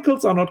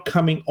Chronicles are not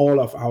coming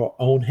all of our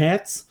own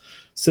heads.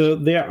 So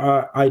there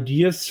are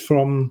ideas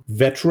from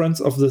veterans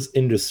of this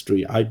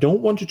industry. I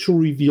don't want to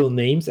reveal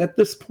names at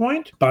this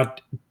point,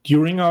 but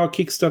during our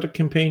Kickstarter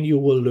campaign, you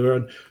will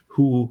learn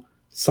who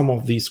some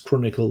of these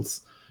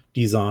Chronicles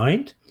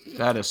designed.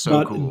 That is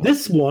so cool. But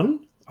this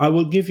one, I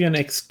will give you an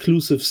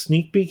exclusive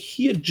sneak peek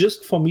here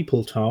just for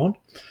Meepletown,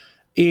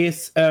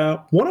 is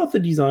one of the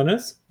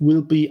designers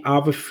will be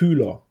Arve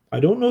Fühler. I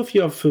don't know if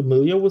you're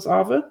familiar with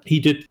Arve. He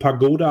did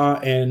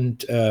Pagoda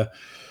and...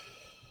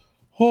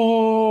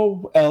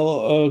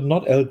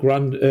 not El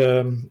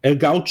Grande, El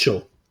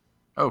Gaucho.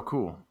 Oh,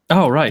 cool.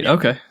 Oh, right.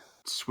 Okay.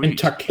 Sweet. And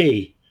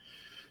Takei.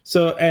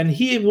 So, and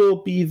he will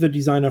be the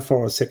designer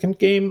for our second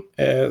game.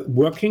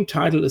 Working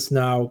title is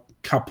now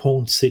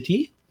Capone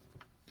City,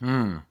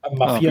 a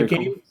mafia very cool.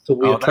 game. So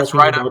we are that's talking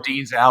right about up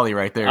Dean's alley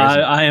right there. Isn't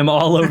it? I am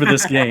all over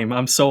this game.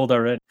 I'm sold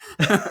already.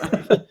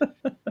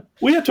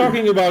 we are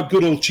talking about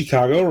good old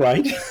Chicago,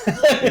 right?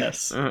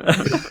 Yes.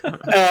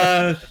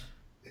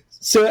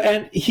 So,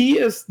 and he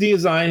is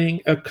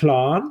designing a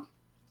clan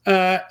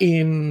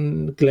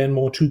in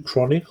Glenmore 2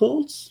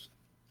 Chronicles,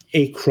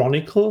 a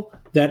chronicle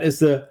that is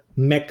the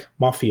Mech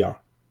Mafia.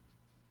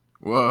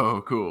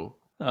 Whoa, cool.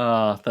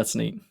 That's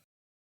neat.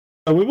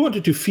 We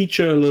wanted to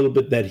feature a little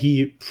bit that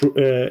he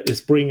is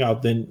bringing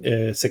out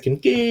the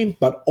second game,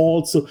 but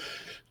also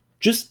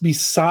just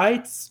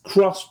besides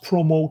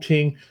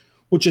cross-promoting,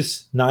 which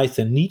is nice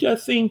and neat, I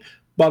think,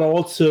 but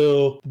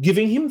also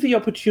giving him the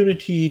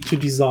opportunity to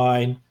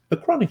design a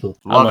chronicle.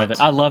 I love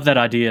it. I love that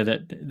idea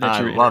that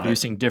I you're love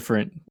introducing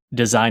different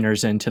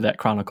designers into that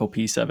chronicle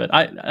piece of it.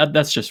 I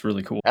that's just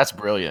really cool. That's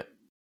brilliant.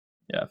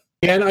 Yeah.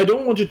 And I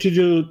don't want you to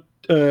do,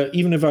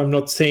 even if I'm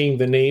not saying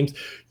the names,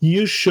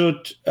 you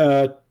should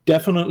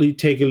definitely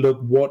take a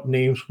look what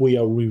names we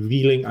are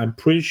revealing. I'm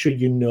pretty sure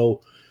you know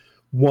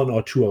one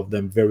or two of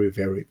them very,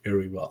 very,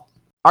 very well.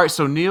 All right,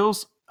 so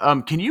Niels,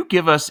 can you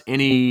give us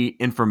any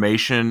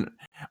information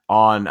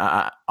on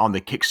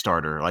the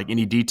Kickstarter, like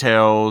any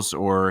details,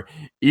 or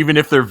even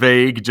if they're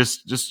vague,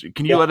 just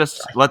can you let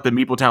the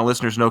Meepletown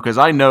listeners know? Because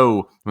I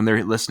know when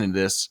they're listening to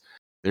this,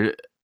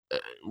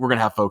 we're gonna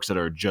have folks that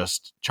are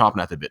just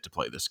chomping at the bit to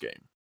play this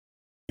game.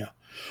 Yeah,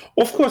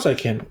 of course I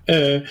can.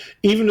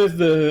 Even if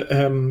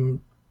the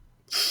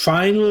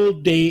final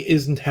day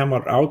isn't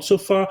hammered out so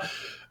far,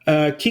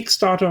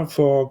 Kickstarter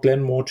for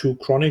Glenmore 2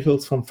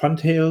 Chronicles from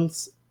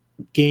Funtails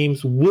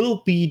Games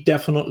will be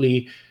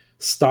definitely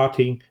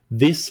starting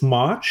this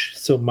March.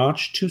 So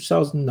March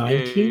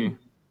 2019,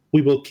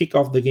 we will kick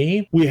off the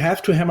game. We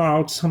have to hammer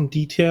out some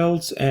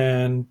details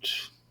and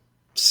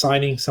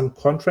signing some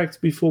contracts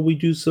before we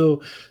do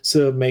so.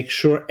 So make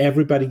sure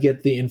everybody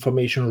get the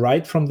information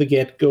right from the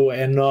get-go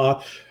and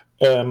not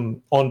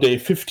on day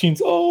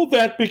 15th,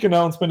 that big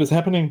announcement is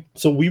happening.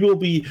 So we will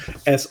be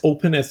as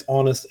open, as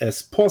honest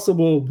as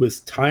possible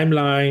with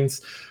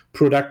timelines,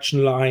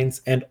 production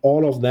lines, and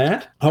all of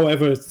that.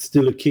 However, it's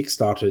still a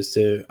Kickstarter.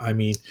 So, I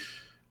mean,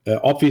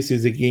 obviously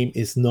the game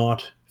is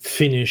not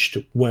finished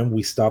when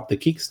we start the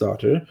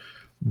Kickstarter,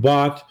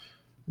 but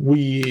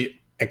we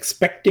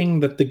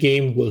expecting that the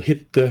game will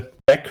hit the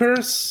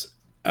backers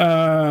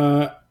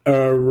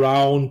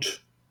around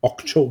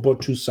October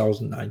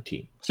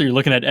 2019. So you're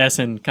looking at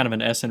Essen, kind of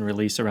an Essen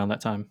release around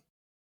that time.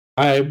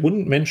 I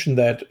wouldn't mention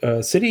that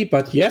city,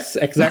 but yes,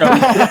 exactly.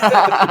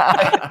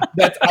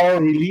 That's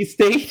our release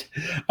date,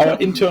 our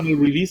internal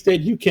release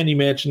date. You can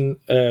imagine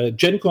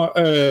Gen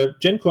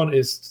Con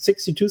is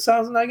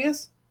 62,000, I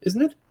guess,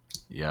 isn't it?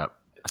 Yeah,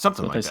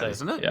 something like that, say.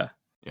 isn't it? Yeah.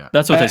 Yeah.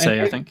 That's what they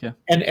say, I think, yeah.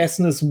 And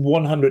Essen is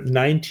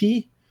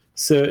 190,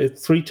 so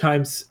it's 3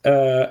 times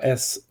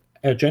as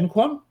Gen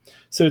Con.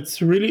 So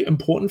it's really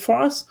important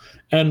for us,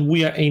 and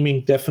we are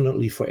aiming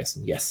definitely for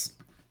Essen, yes.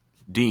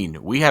 Dean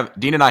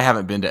and I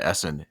haven't been to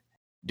Essen.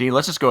 Dean,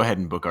 let's just go ahead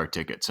and book our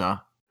tickets, huh?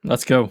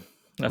 Let's go.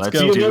 Let's go.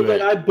 Do you know do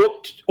that it. I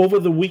booked over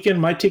the weekend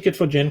my ticket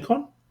for Gen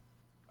Con?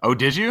 Oh,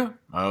 did you?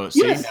 Oh,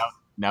 see, Yes.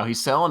 now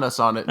he's selling us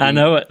on it. I Dean.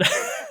 know it.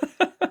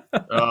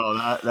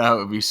 Oh, that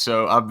would be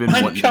so. I've been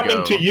I'm wanting coming to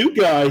go. to you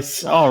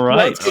guys. All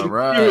right. Once in All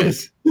right.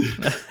 years.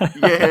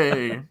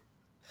 Yay!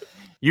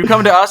 You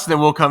come to us, then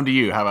we'll come to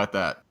you. How about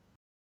that?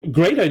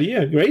 Great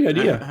idea. Great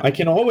idea. I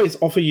can always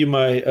offer you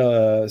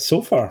my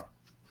sofa.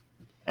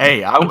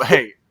 Hey,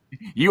 hey,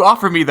 you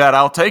offer me that,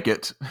 I'll take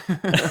it.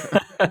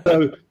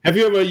 So, have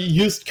you ever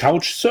used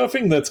couch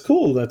surfing? That's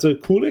cool. That's a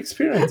cool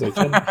experience. I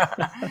can,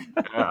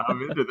 Yeah,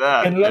 I'm into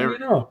that. can let you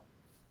know.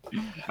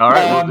 All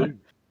right, we'll do.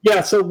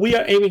 Yeah, so we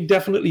are aiming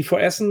definitely for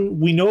Essen.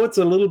 We know it's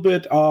a little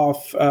bit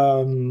of,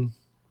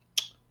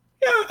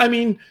 I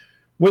mean,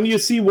 when you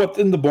see what's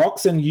in the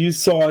box and you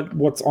saw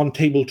what's on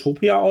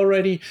Tabletopia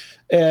already,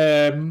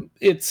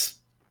 it's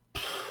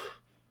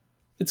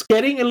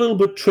getting a little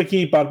bit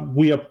tricky, but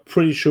we are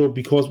pretty sure,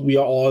 because we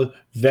are all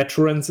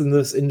veterans in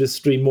this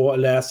industry, more or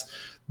less,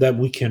 that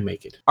we can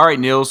make it. All right,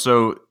 Neil.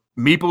 So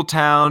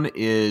Meepletown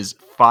is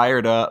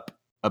fired up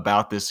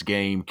about this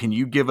game. Can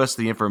you give us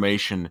the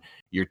information?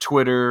 Your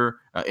Twitter,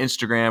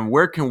 Instagram.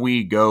 Where can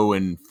we go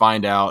and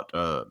find out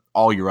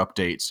all your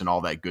updates and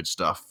all that good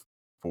stuff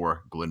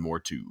for Glenmore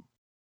 2?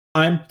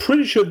 I'm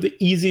pretty sure the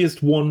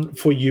easiest one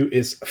for you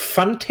is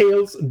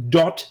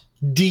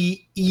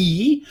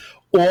funtails.de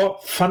or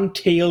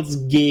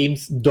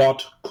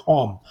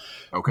funtailsgames.com.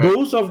 Okay.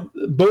 Both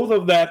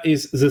of that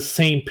is the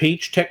same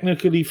page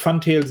technically.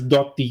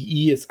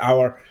 Funtails.de is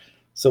our,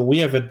 so we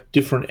have a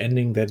different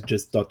ending than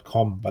just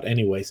 .com, but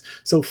anyways.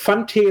 So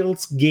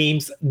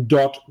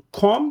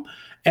funtailsgames.com,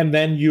 and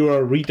then you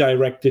are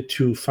redirected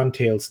to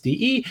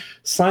funtails.de.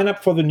 Sign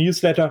up for the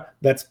newsletter.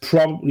 That's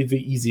probably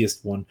the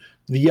easiest one.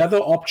 The other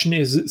option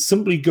is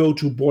simply go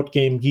to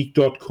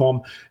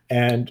boardgamegeek.com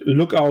and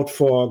look out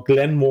for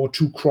Glenmore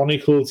 2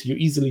 Chronicles. You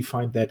easily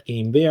find that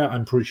game there.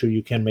 I'm pretty sure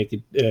you can make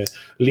it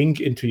link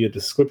into your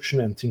description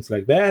and things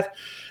like that.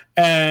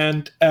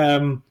 And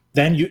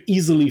then you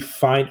easily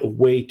find a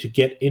way to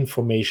get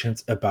information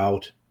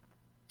about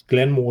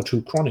Glenmore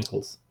 2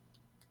 Chronicles.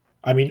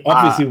 I mean,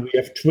 obviously we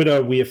have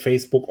Twitter, we have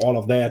Facebook, all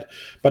of that,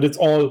 but it's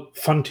all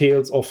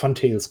Funtails or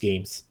Funtails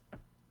games.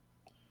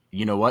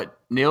 You know what,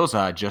 Niels?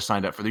 I just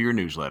signed up for your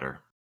newsletter.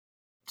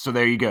 So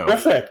there you go.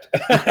 Perfect.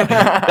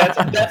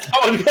 that's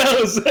how it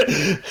goes.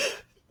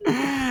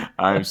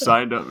 I'm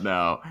signed up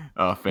now.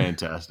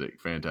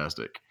 Fantastic. By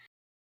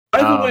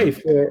the way,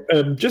 for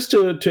just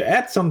to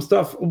add some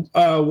stuff,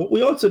 what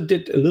we also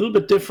did a little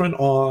bit different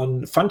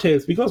on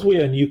Funtails, because we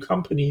are a new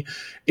company,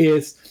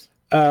 is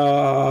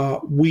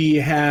we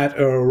had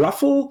a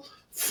raffle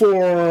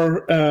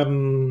for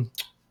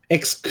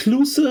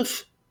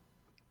exclusive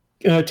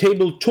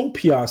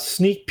Tabletopia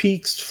sneak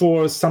peeks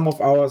for some of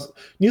our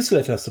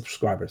newsletter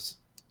subscribers.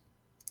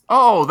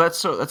 Oh,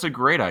 that's a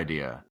great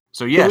idea.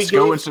 So yes,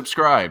 go and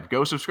subscribe.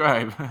 Go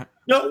subscribe.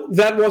 No,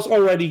 that was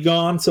already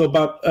gone. So,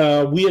 but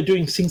we are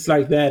doing things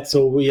like that.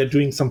 So we are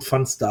doing some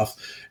fun stuff.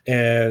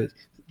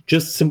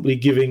 Just simply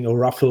giving a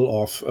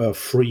raffle of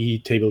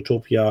free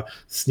Tabletopia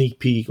sneak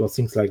peek or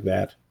things like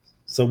that.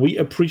 So we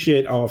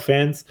appreciate our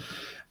fans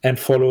and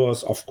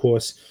followers, of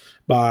course.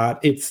 But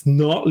it's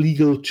not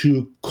legal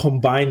to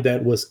combine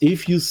that with,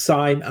 if you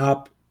sign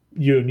up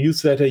your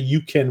newsletter,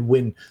 you can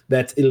win.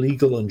 That's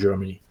illegal in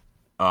Germany.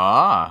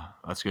 Ah,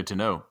 that's good to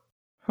know.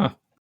 Huh.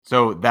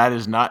 So that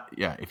is not,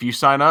 if you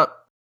sign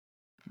up,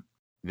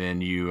 then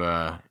you,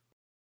 I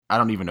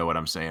don't even know what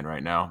I'm saying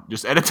right now.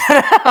 Just edit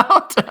that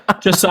out.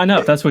 Just sign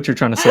up. That's what you're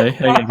trying to say.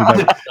 Hey,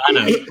 everybody, sign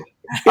up.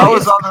 I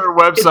was on their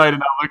website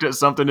and I looked at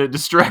something that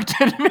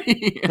distracted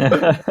me.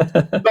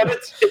 But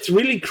it's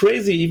really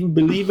crazy, even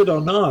believe it or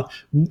not.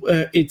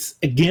 It's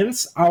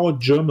against our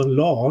German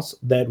laws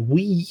that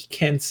we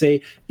can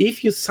say,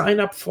 if you sign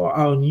up for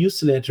our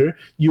newsletter,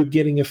 you're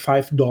getting a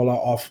 $5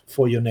 off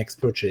for your next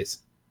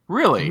purchase.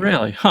 Really?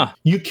 Really? Huh.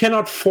 You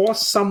cannot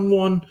force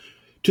someone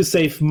to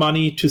save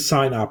money to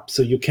sign up,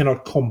 so you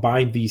cannot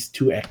combine these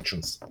two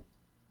actions.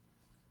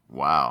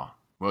 Wow.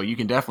 Well, you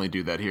can definitely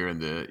do that here in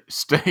the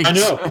States. I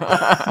know.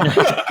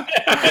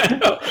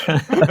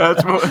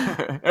 That's what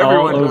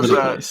everyone All over does the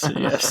that. place.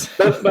 Yes.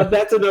 But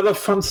that's another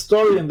fun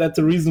story, and that's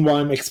the reason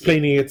why I'm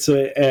explaining it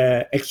so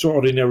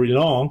extraordinarily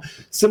long,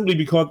 simply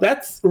because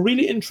that's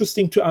really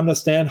interesting to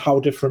understand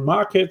how different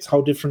markets, how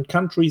different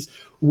countries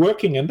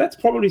working, and that's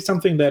probably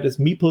something that as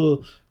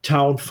Meeple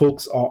Town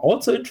folks are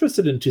also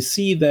interested in, to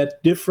see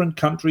that different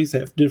countries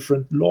have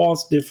different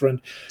laws,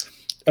 different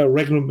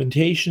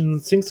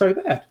regulations, things like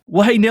that.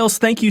 Well, hey, Nils,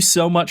 thank you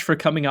so much for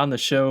coming on the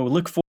show.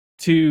 Look forward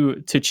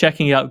to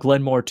checking out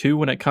Glenmore 2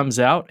 when it comes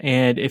out.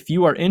 And if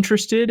you are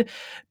interested,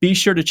 be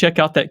sure to check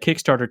out that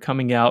Kickstarter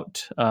coming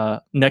out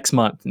next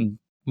month in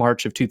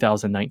March of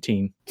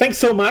 2019. Thanks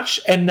so much.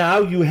 And now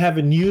you have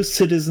a new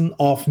citizen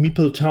of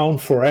Meeple Town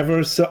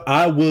forever. So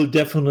I will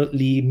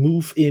definitely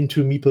move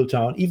into Meeple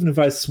Town, even if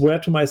I swear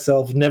to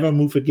myself, never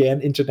move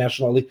again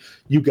internationally.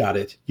 You got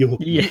it. You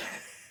hooked me. Yeah.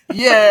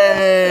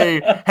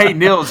 Yay! Hey,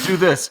 Nils, do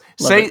this.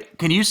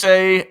 Can you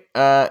say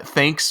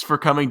thanks for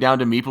coming down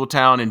to Meeple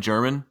Town in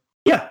German?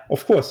 Ja,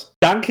 of course.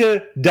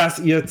 Danke, dass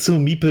ihr zu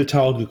Meeple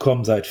Town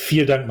gekommen seid.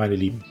 Vielen Dank, meine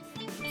Lieben.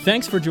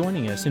 Thanks for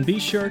joining us, and be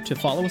sure to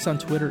follow us on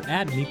Twitter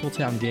at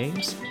Meepletown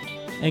Games,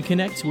 and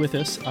connect with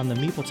us on the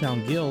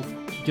Meepletown Guild,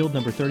 Guild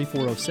number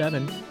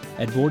 3407,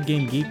 at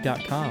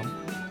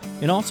BoardGameGeek.com,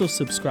 and also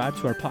subscribe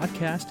to our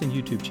podcast and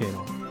YouTube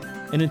channel.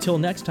 And until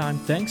next time,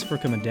 thanks for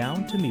coming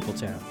down to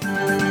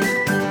Meepletown.